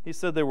 He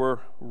said they were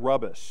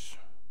rubbish.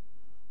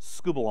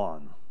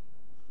 Skubalon.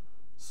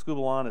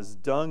 Skubalon is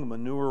dung,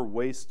 manure,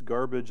 waste,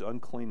 garbage,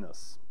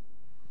 uncleanness.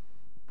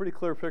 Pretty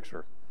clear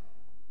picture.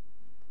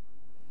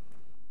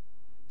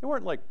 They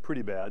weren't like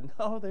pretty bad.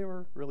 No, they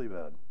were really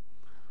bad.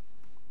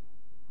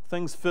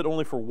 Things fit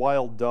only for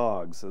wild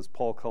dogs, as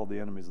Paul called the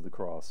enemies of the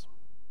cross,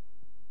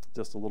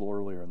 just a little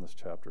earlier in this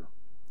chapter.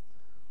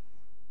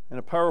 In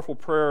a powerful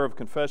prayer of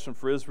confession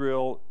for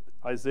Israel,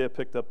 Isaiah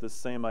picked up this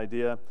same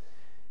idea,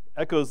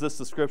 echoes this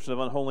description of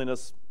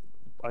unholiness.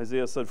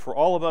 Isaiah said, for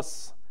all of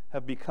us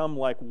have become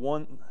like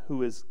one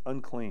who is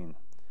unclean,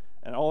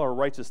 and all our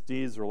righteous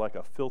deeds are like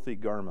a filthy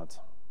garment.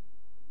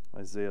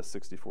 Isaiah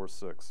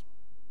 64:6.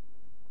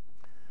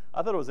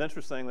 I thought it was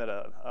interesting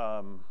that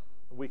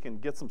we can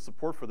get some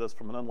support for this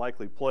from an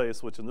unlikely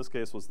place, which in this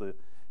case was the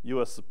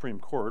U.S. Supreme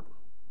Court.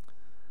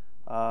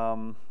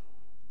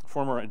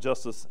 Former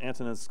Justice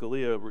Antonin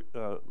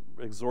Scalia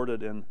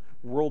exhorted in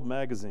World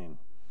Magazine,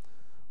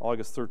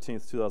 August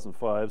 13th,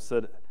 2005,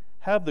 said,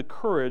 have the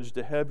courage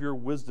to have your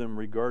wisdom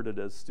regarded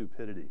as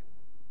stupidity.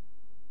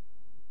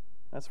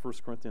 That's 1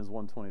 Corinthians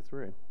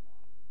 1:23.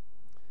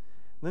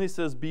 Then he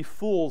says, be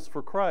fools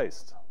for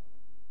Christ,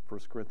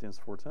 1 Corinthians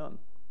 4:10.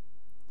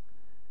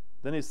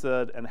 Then he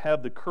said, and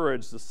have the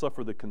courage to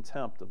suffer the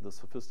contempt of the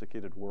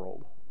sophisticated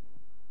world,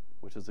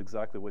 which is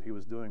exactly what he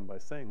was doing by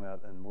saying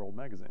that in World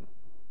Magazine.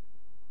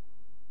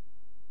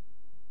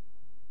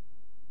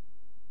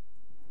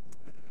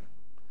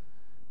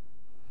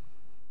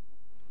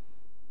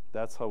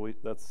 That's a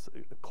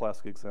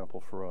classic example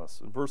for us.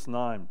 In verse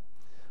 9,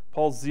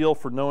 Paul's zeal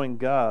for knowing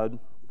God,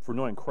 for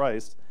knowing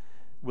Christ,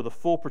 with a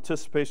full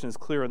participation is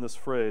clear in this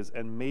phrase,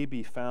 and may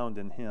be found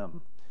in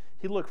him.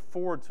 He looked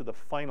forward to the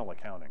final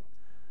accounting,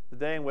 the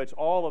day in which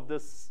all of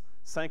this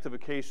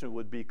sanctification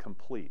would be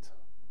complete.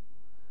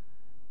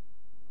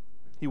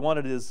 He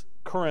wanted his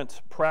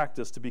current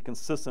practice to be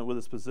consistent with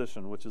his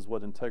position, which is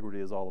what integrity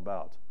is all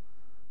about.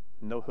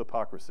 No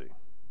hypocrisy,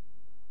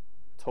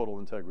 total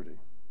integrity.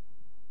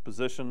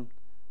 Position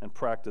and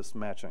practice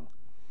matching.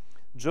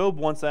 Job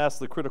once asked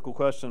the critical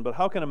question, but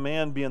how can a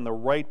man be in the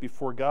right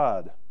before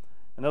God?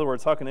 In other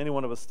words, how can any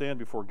one of us stand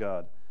before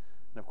God?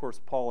 And of course,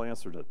 Paul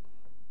answered it.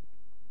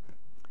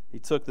 He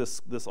took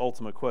this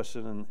ultimate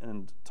question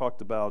and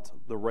talked about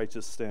the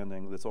righteous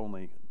standing that's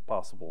only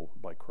possible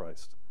by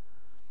Christ.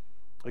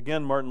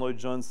 Again, Martin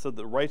Lloyd-Jones said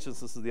that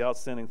righteousness is the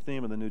outstanding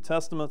theme of the New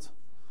Testament,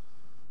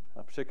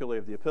 particularly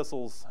of the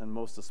epistles, and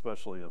most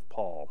especially of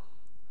Paul.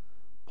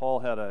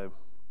 Paul had a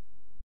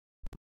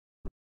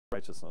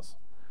righteousness,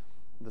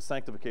 the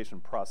sanctification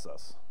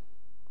process.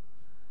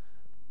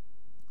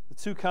 The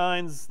two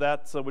kinds,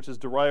 that which is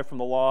derived from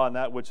the law and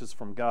that which is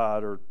from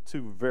God, are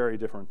two very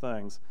different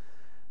things.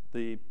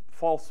 The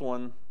false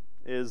one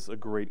is a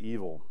great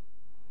evil.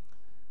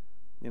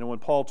 When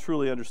Paul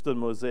truly understood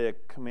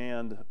Mosaic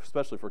command,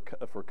 especially for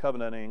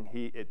covenanting,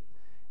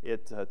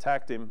 it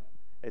attacked him.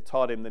 It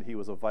taught him that he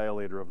was a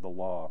violator of the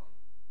law.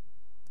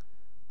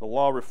 The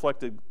law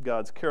reflected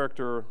God's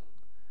character,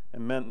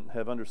 and men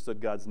have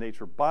understood God's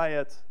nature by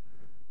it,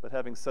 but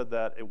having said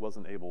that, it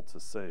wasn't able to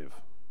save.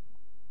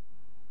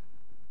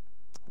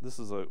 This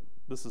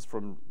is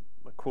from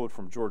a quote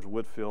from George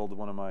Whitefield,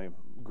 one of my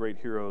great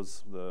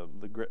heroes, the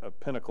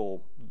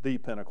pinnacle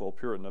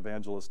Puritan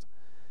evangelist,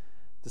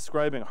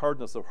 describing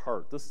hardness of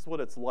heart. This is what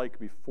it's like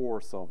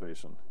before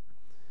salvation.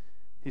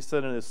 He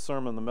said in his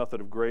sermon, The Method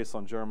of Grace,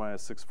 on Jeremiah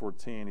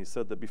 6:14, he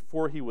said that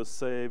before he was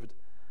saved,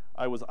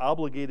 I was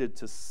obligated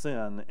to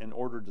sin in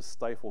order to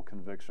stifle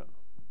conviction.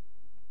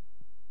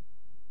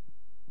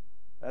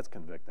 That's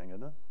convicting,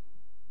 isn't it?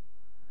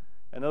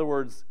 In other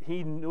words,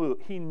 he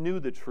knew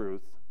the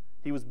truth.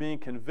 He was being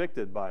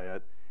convicted by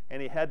it,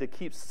 and he had to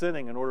keep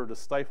sinning in order to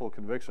stifle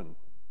conviction.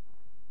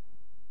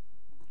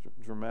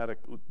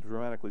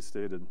 Dramatically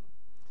stated.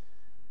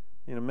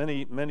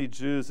 Many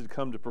Jews had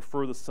come to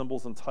prefer the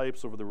symbols and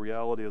types over the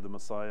reality of the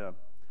Messiah,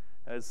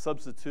 and had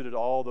substituted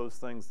all those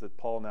things that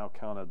Paul now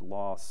counted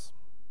loss.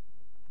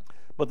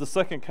 But the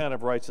second kind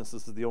of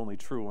righteousness is the only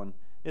true one.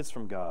 It's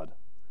from God.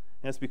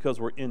 And it's because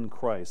we're in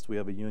Christ. We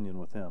have a union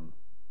with him.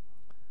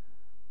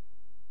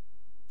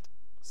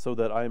 So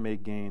that I may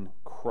gain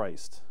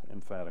Christ,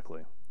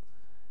 emphatically.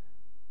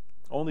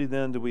 Only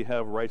then do we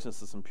have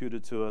righteousness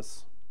imputed to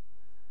us,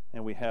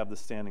 and we have the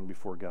standing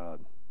before God.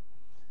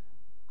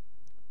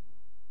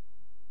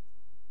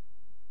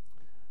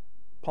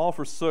 Paul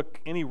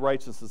forsook any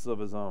righteousness of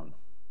his own.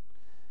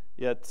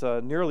 Yet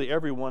nearly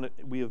everyone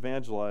we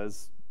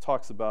evangelize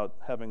talks about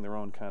having their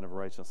own kind of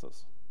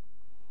righteousness.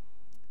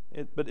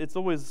 But it's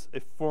always a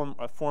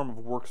form of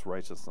works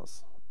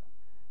righteousness.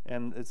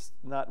 And it's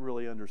not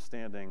really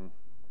understanding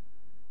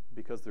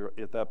because they're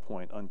at that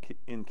point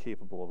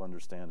incapable of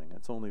understanding.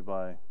 It's only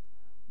by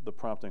the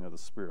prompting of the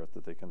Spirit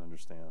that they can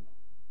understand.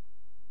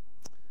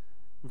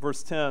 In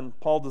verse 10,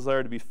 Paul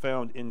desired to be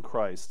found in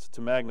Christ,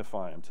 to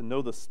magnify him, to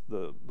know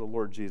the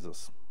Lord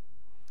Jesus.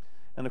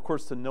 And of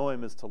course, to know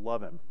him is to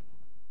love him.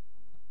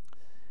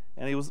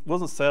 And he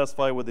wasn't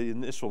satisfied with the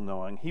initial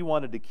knowing. He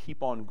wanted to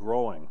keep on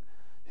growing.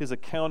 His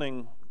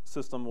accounting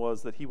system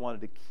was that he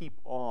wanted to keep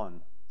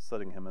on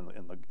setting him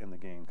in the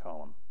gain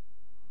column.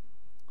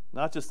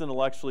 Not just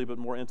intellectually, but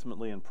more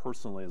intimately and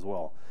personally as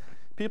well.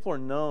 People are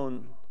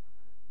known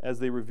as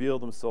they reveal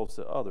themselves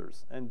to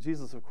others. And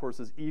Jesus, of course,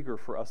 is eager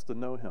for us to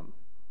know him.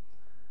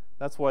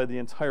 That's why the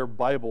entire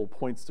Bible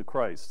points to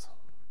Christ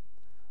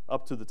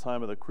up to the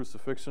time of the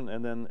crucifixion,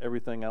 and then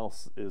everything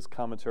else is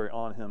commentary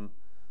on him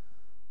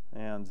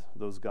and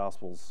those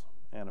Gospels,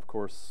 and of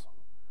course,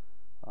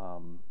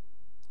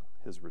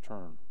 his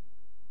return.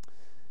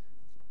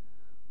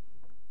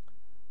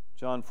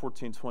 John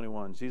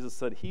 14:21, Jesus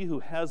said, "He who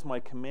has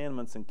my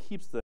commandments and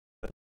keeps them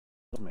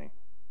loves me.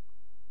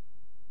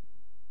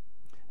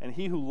 And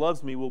he who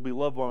loves me will be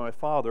loved by my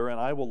Father, and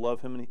I will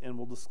love him and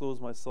will disclose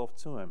myself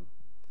to him."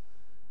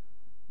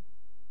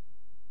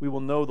 We will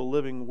know the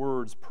living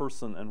Word's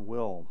person and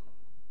will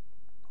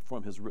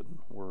from his written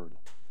word.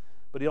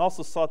 But he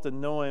also sought to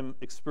know him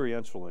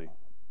experientially.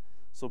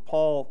 So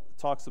Paul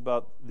talks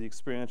about the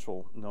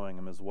experiential knowing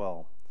him as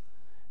well.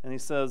 And he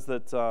says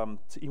that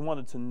he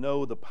wanted to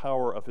know the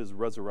power of his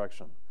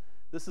resurrection.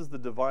 This is the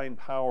divine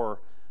power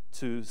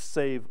to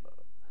save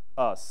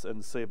us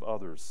and save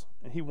others.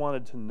 And he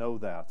wanted to know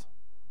that.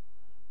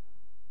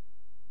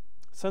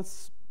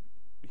 Since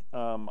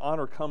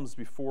honor comes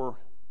before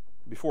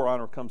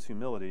honor comes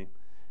humility,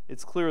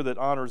 it's clear that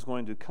honor is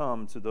going to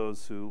come to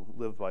those who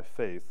live by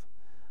faith.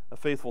 A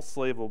faithful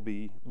slave will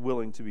be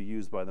willing to be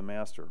used by the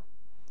master.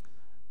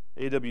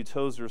 A.W.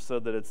 Tozer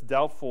said that it's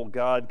doubtful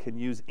God can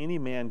use any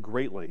man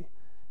greatly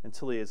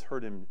until he has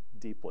hurt him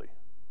deeply.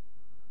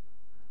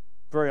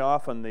 Very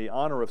often the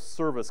honor of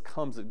service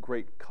comes at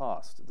great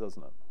cost,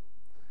 doesn't it?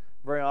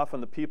 Very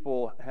often the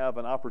people have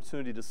an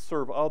opportunity to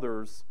serve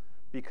others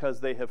because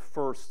they have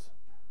first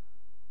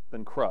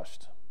been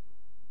crushed.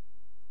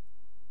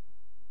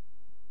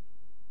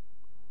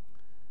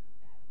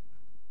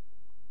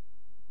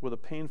 With a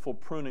painful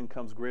pruning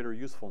comes greater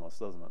usefulness,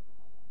 doesn't it?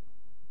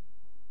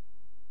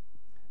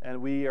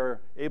 And we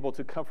are able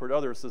to comfort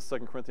others, says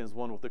 2 Corinthians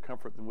 1, with the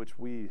comfort in which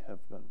we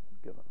have been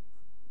given.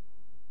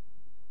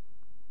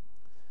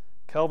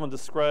 Calvin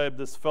described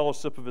this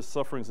fellowship of his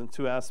sufferings in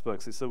two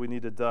aspects. He said we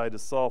need to die to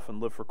self and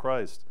live for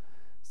Christ.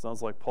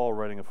 Sounds like Paul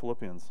writing in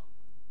Philippians.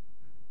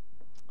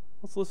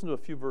 Let's listen to a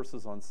few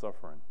verses on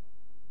suffering.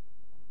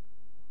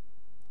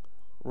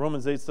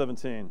 Romans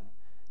 8:17.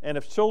 "And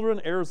if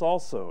children, heirs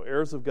also,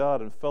 heirs of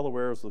God and fellow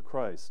heirs with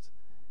Christ,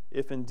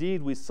 if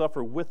indeed we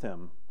suffer with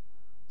him,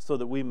 so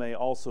that we may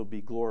also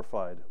be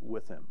glorified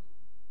with him."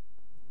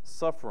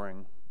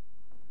 Suffering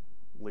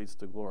leads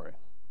to glory.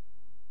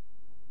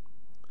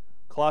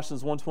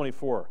 Colossians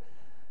 1:24.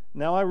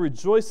 "Now I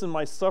rejoice in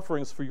my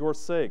sufferings for your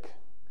sake,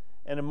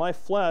 and in my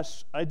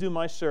flesh I do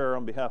my share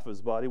on behalf of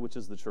his body, which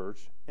is the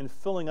church, in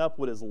filling up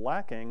what is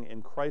lacking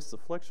in Christ's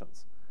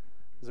afflictions."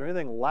 Is there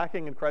anything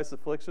lacking in Christ's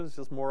afflictions?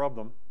 Just more of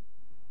them.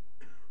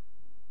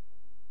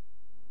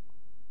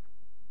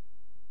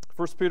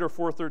 1 Peter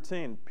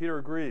 4:13, Peter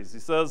agrees. He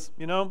says,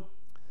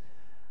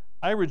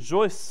 I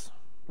rejoice,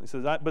 he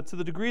says, but to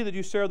the degree that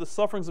you share the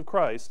sufferings of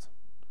Christ,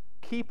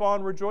 keep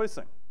on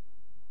rejoicing.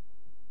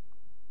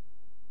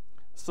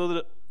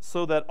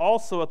 So that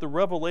also at the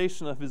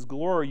revelation of his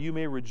glory you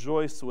may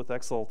rejoice with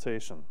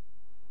exultation.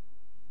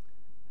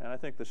 And I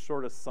think the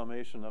shortest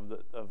summation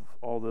of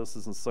all this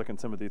is in 2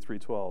 Timothy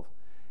 3:12.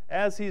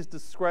 As he's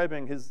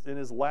describing in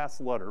his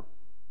last letter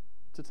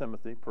to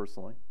Timothy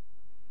personally,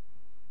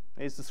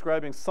 he's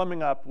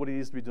summing up what he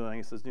needs to be doing.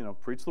 He says,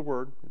 preach the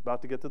word. He's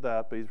about to get to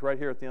that, but he's right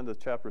here at the end of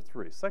chapter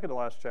 3, second to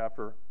last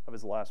chapter of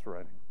his last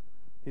writing.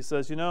 He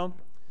says,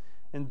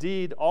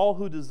 indeed, all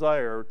who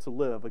desire to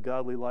live a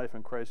godly life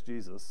in Christ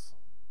Jesus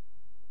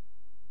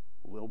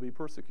will be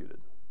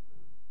persecuted.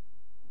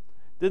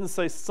 Didn't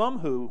say some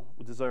who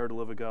desire to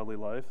live a godly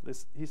life.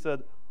 He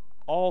said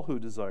all who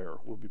desire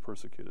will be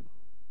persecuted.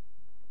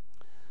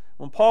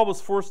 When Paul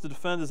was forced to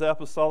defend his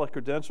apostolic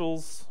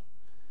credentials,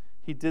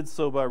 he did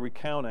so by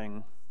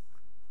recounting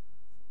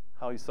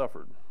how he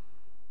suffered.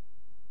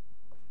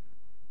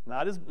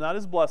 Not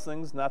his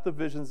blessings, not the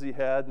visions he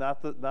had,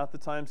 not the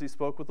times he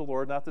spoke with the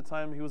Lord, not the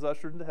time he was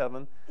ushered into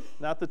heaven,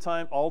 not the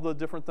time, all the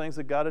different things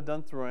that God had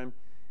done through him.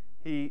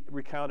 He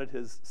recounted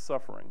his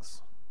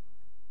sufferings.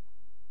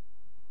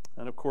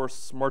 And of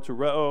course,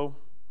 martyreo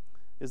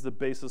is the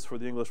basis for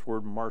the English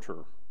word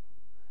martyr.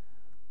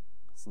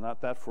 It's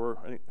not that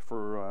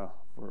for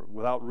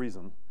without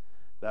reason.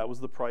 That was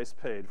the price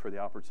paid for the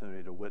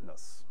opportunity to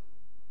witness.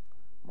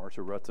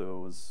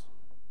 Martyretto was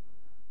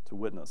to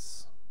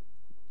witness,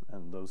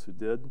 and those who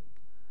did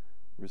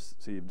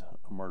received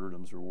a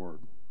martyrdom's reward.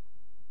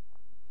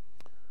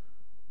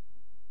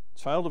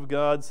 Child of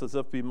God, says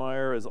F.B.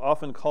 Meyer, is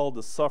often called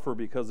to suffer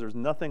because there's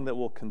nothing that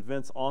will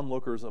convince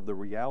onlookers of the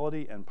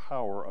reality and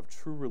power of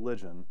true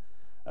religion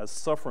as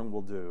suffering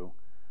will do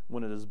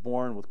when it is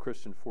born with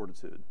Christian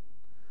fortitude.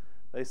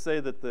 They say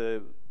that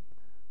the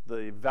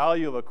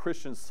value of a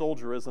Christian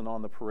soldier isn't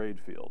on the parade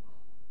field.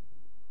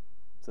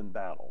 It's in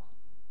battle.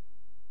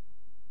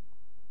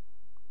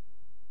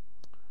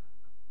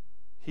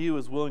 He who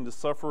is willing to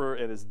suffer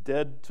and is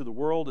dead to the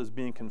world is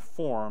being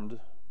conformed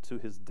to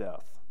his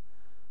death.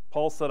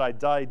 Paul said, I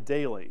die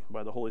daily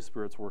by the Holy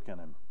Spirit's work in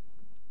him.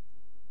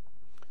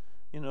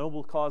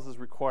 Noble causes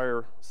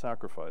require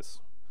sacrifice,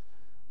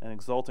 and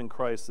exalting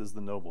Christ is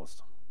the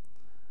noblest.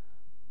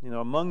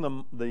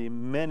 Among the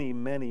many,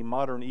 many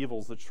modern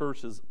evils the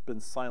church has been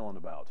silent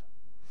about,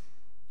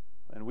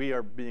 and we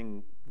are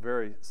being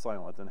very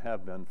silent and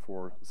have been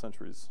for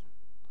centuries.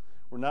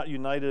 We're not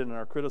united in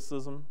our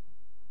criticism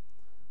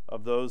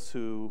of those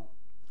who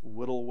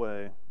whittle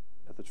away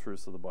at the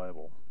truths of the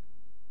Bible.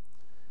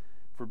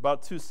 For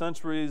about 2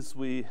 centuries,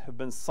 we have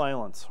been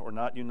silent or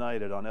not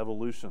united on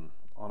evolution,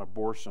 on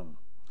abortion,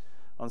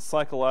 on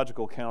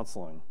psychological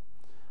counseling,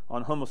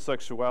 on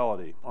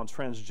homosexuality, on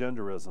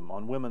transgenderism,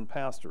 on women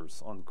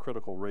pastors, on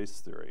critical race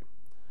theory.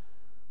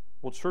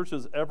 Will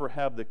churches ever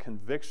have the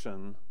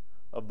conviction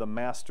of the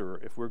master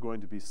if we're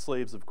going to be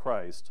slaves of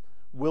Christ?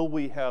 Will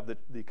we have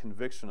the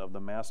conviction of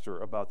the master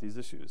about these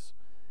issues?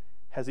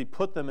 Has he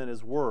put them in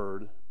his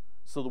word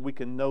so that we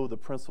can know the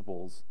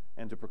principles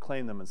and to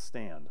proclaim them and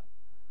stand?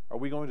 Are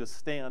we going to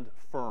stand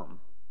firm?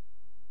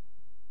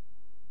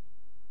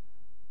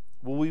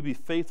 Will we be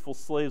faithful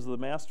slaves of the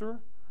master,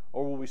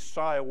 or will we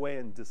shy away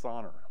in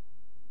dishonor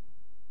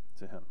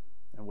to him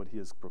and what he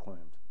has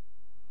proclaimed?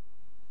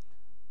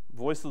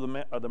 Voice of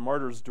the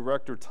Martyrs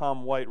director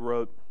Tom White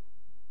wrote,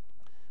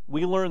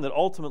 "We learn that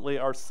ultimately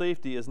our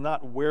safety is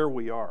not where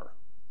we are.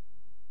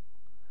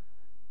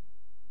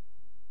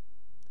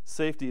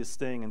 Safety is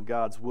staying in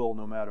God's will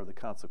no matter the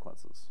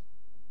consequences."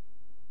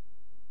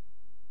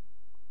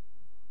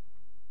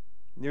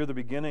 Near the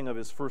beginning of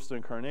his first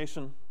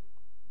incarnation,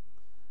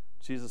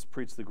 Jesus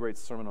preached the great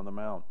Sermon on the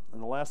Mount.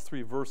 And the last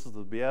 3 verses of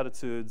the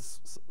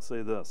Beatitudes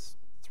say this,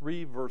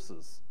 3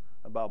 verses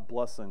about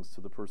blessings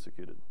to the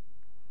persecuted.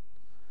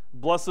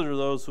 Blessed are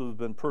those who have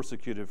been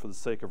persecuted for the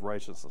sake of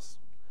righteousness,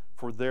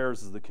 for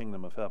theirs is the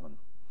kingdom of heaven.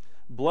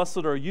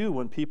 Blessed are you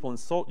when people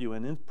insult you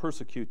and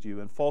persecute you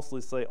and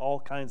falsely say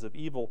all kinds of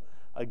evil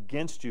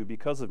against you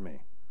because of me.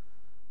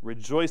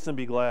 Rejoice and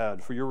be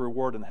glad, for your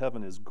reward in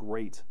heaven is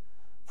great,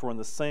 for in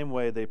the same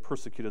way they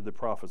persecuted the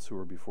prophets who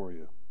were before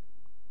you.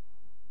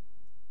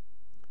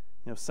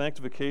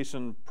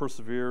 Sanctification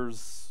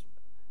perseveres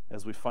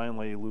as we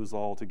finally lose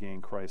all to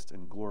gain Christ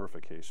in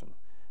glorification.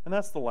 And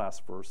that's the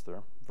last verse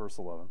there, verse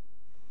 11.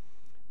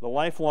 The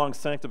lifelong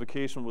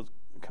sanctification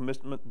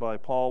commitment by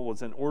Paul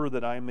was in order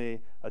that I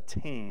may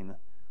attain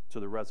to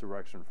the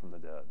resurrection from the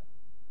dead.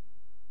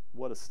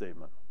 What a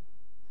statement.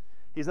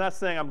 He's not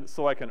saying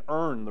so I can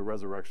earn the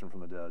resurrection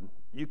from the dead.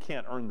 You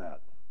can't earn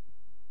that.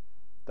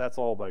 That's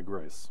all by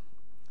grace.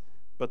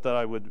 But that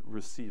I would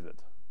receive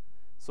it.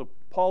 So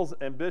Paul's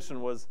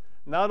ambition was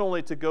not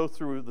only to go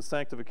through the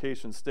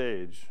sanctification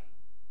stage,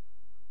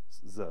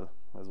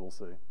 as we'll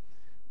see,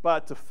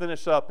 but to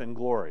finish up in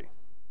glory,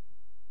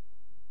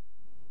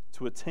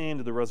 to attain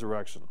to the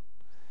resurrection.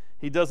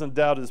 He doesn't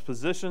doubt his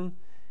position.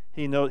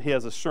 He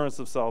has assurance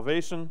of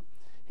salvation.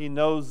 He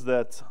knows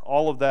that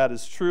all of that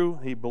is true.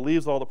 He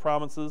believes all the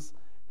promises.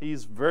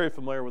 He's very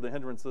familiar with the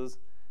hindrances.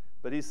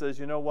 But he says,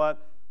 you know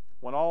what?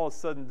 When all is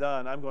said and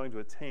done, I'm going to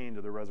attain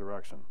to the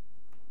resurrection.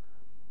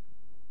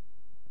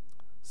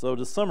 So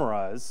to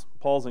summarize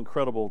Paul's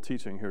incredible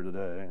teaching here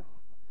today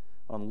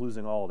on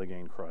losing all to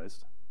gain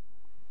Christ,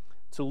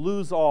 to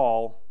lose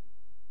all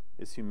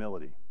is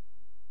humility.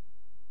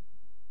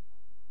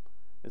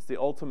 It's the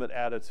ultimate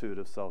attitude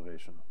of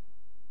salvation.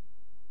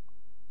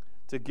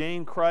 To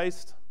gain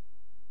Christ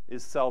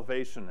is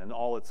salvation in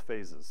all its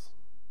phases,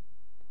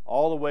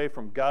 all the way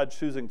from God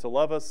choosing to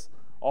love us,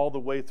 all the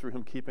way through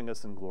him keeping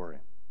us in glory.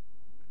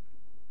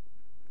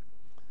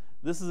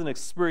 This is an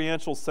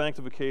experiential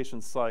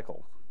sanctification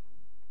cycle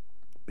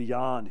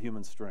beyond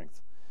human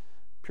strength.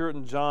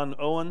 Puritan John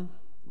Owen,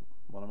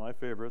 one of my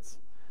favorites,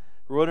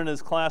 wrote in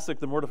his classic,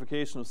 The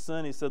Mortification of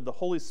Sin, he said, the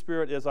Holy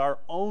Spirit is our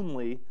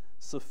only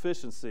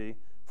sufficiency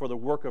for the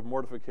work of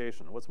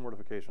mortification. What's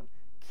mortification?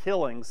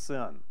 Killing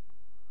sin.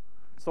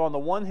 So on the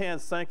one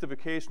hand,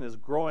 sanctification is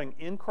growing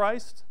in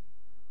Christ,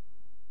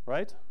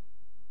 right?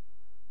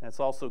 And it's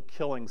also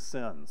killing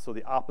sin. So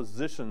the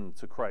opposition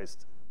to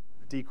Christ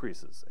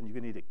decreases, and you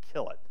need to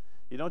kill it.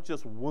 You don't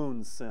just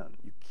wound sin,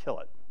 you kill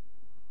it.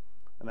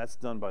 And that's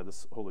done by the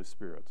Holy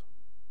Spirit.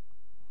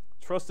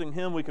 Trusting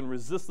him, we can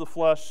resist the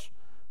flesh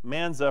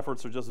Man's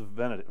efforts are just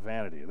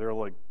vanity. They're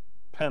like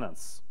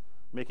penance,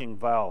 making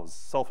vows,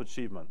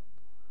 self-achievement,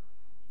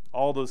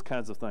 all those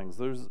kinds of things.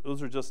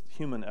 Those are just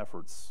human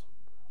efforts.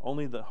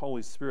 Only the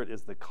Holy Spirit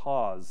is the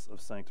cause of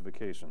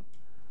sanctification.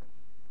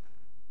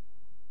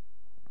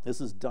 This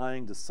is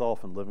dying to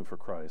self and living for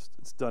Christ.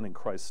 It's done in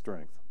Christ's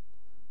strength.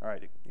 All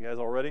right, you guys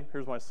all ready?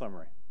 Here's my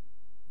summary.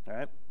 All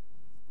right?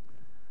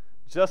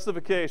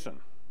 Justification.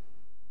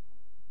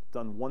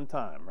 Done one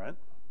time, right?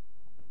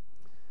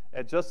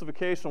 At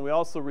justification, we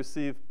also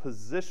receive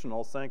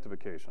positional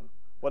sanctification.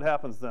 What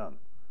happens then?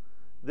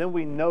 Then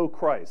we know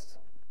Christ.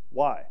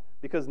 Why?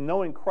 Because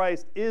knowing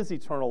Christ is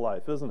eternal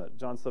life, isn't it?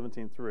 John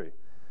 17:3.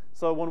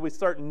 So when we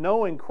start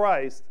knowing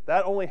Christ,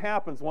 that only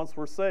happens once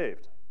we're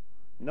saved.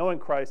 Knowing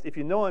Christ, if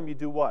you know him, you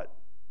do what?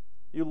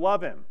 You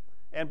love him.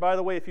 And by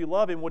the way, if you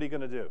love him, what are you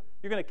going to do?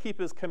 You're going to keep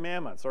his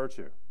commandments, aren't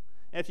you?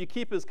 And if you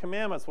keep his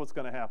commandments, what's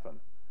going to happen?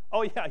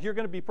 Oh yeah, you're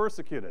going to be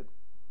persecuted.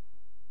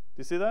 Do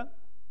you see that?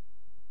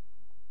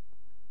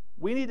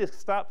 We need to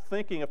stop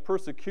thinking of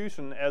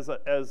persecution as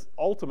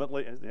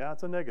ultimately, yeah,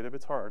 it's a negative,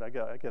 it's hard, I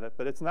get it,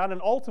 but it's not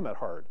an ultimate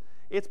hard.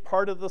 It's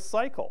part of the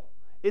cycle.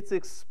 It's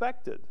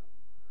expected.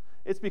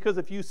 It's because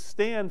if you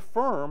stand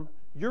firm,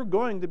 you're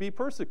going to be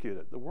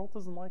persecuted. The world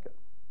doesn't like it.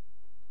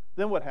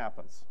 Then what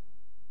happens?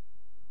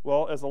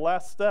 Well, as a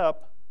last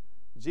step,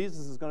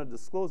 Jesus is going to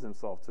disclose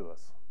himself to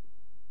us.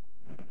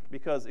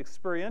 Because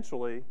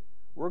experientially,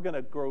 we're going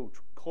to grow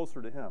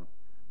closer to him.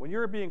 When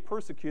you're being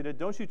persecuted,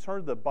 don't you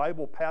turn to the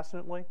Bible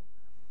passionately?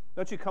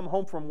 Don't you come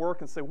home from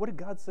work and say, what did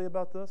God say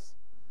about this?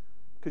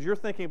 Because you're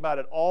thinking about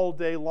it all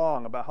day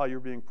long about how you're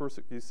being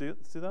persecuted. You see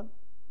it? See that?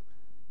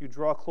 You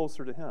draw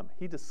closer to him.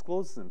 He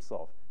discloses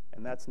himself,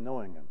 and that's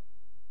knowing him.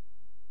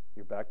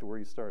 You're back to where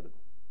you started.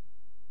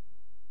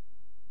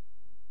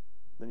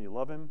 Then you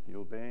love him,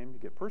 you obey him, you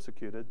get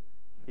persecuted,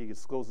 he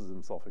discloses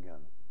himself again.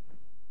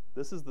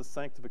 This is the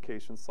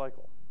sanctification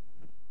cycle.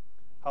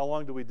 How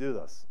long do we do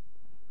this?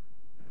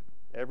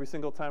 Every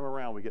single time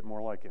around, we get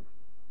more like him.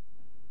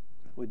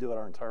 We do it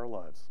our entire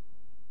lives.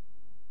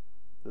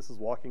 This is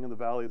walking in the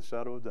valley of the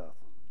shadow of death.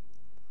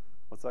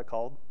 What's that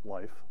called?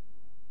 Life.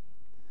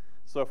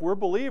 So if we're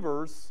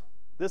believers,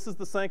 this is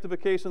the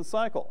sanctification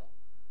cycle.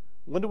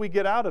 When do we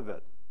get out of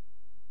it?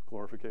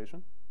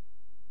 Glorification.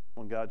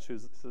 When God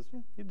says, yeah,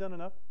 you've done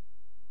enough.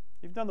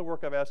 You've done the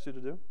work I've asked you to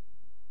do.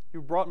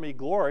 You've brought me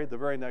glory, the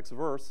very next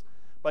verse,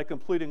 by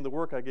completing the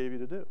work I gave you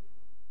to do.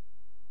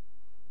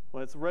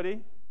 When it's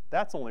ready,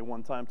 that's only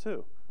one time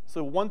too.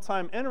 So one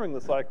time entering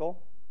the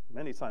cycle,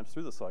 many times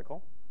through the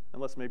cycle,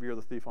 unless maybe you're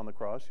the thief on the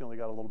cross, you only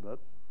got a little bit.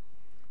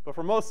 But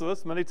for most of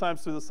us, many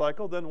times through the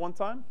cycle, then one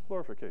time,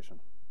 glorification.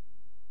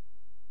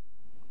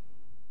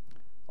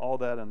 All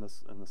that in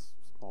this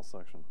small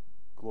section.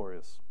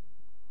 Glorious.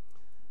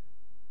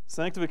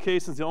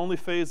 Sanctification is the only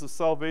phase of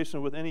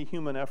salvation with any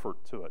human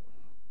effort to it,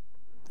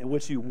 in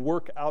which you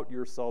work out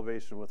your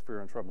salvation with fear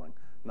and trembling.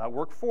 Not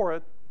work for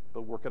it,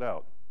 but work it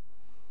out.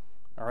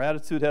 Our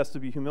attitude has to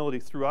be humility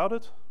throughout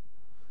it,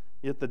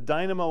 yet the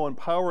dynamo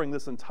empowering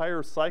this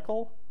entire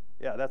cycle,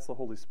 yeah, that's the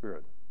Holy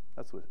Spirit.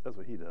 That's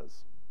what he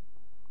does.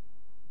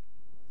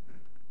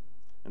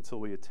 Until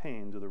we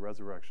attain to the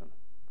resurrection.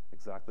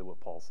 Exactly what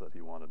Paul said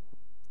he wanted.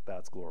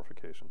 That's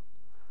glorification.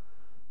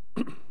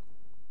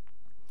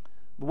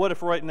 But what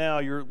if right now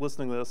you're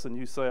listening to this and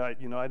you say,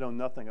 I know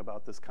nothing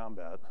about this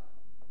combat.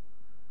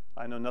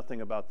 I know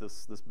nothing about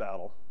this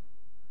battle,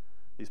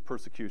 these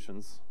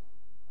persecutions.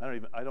 I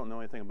don't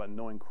know anything about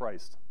knowing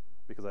Christ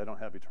because I don't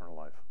have eternal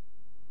life.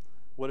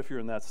 What if you're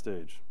in that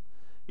stage?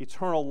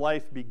 Eternal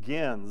life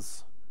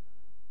begins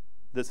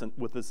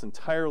with this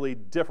entirely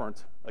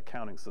different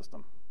accounting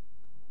system.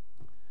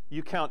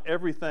 You count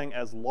everything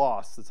as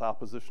loss that's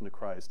opposition to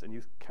Christ, and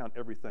you count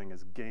everything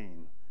as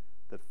gain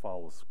that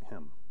follows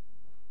him.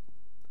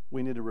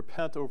 We need to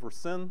repent over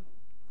sin,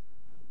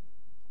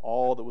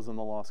 all that was in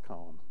the lost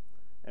column,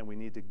 and we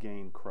need to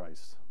gain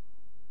Christ.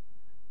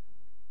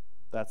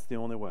 That's the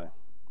only way.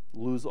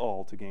 Lose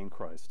all to gain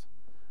Christ.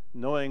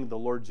 Knowing the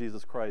Lord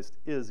Jesus Christ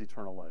is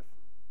eternal life,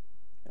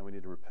 and we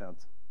need to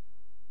repent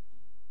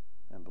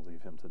and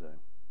believe him today.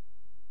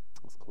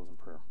 Let's close in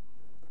prayer.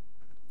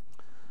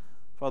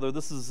 Father,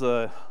 this is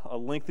a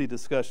lengthy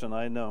discussion,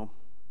 I know,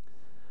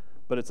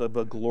 but it's of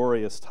a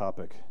glorious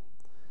topic.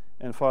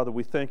 And Father,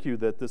 we thank you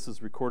that this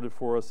is recorded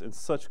for us in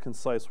such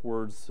concise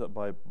words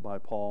by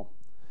Paul,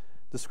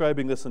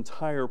 describing this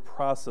entire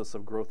process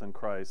of growth in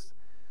Christ,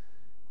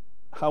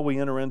 how we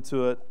enter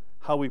into it,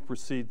 how we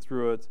proceed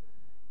through it,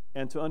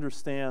 and to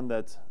understand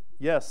that,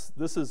 yes,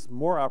 this is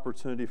more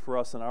opportunity for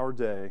us in our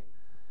day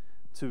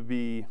to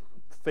be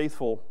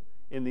faithful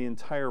in the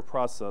entire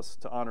process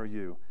to honor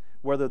you,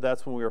 whether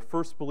that's when we are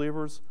first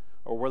believers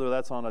or whether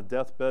that's on a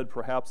deathbed,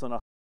 perhaps on a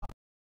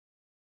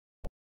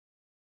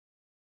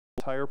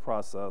entire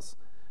process,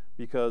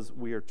 because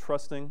we are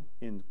trusting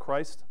in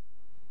Christ,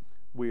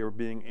 we are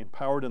being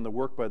empowered in the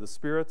work by the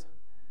Spirit,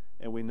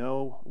 and we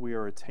know we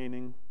are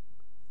attaining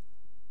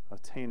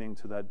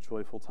to that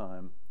joyful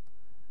time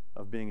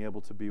of being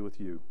able to be with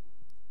you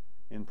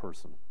in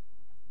person.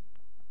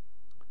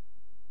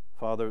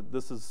 Father,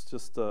 this is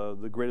just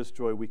the greatest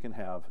joy we can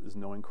have is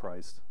knowing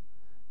Christ,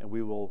 and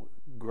we will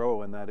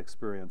grow in that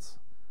experience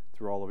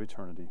through all of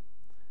eternity.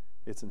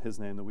 It's in his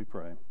name that we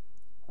pray.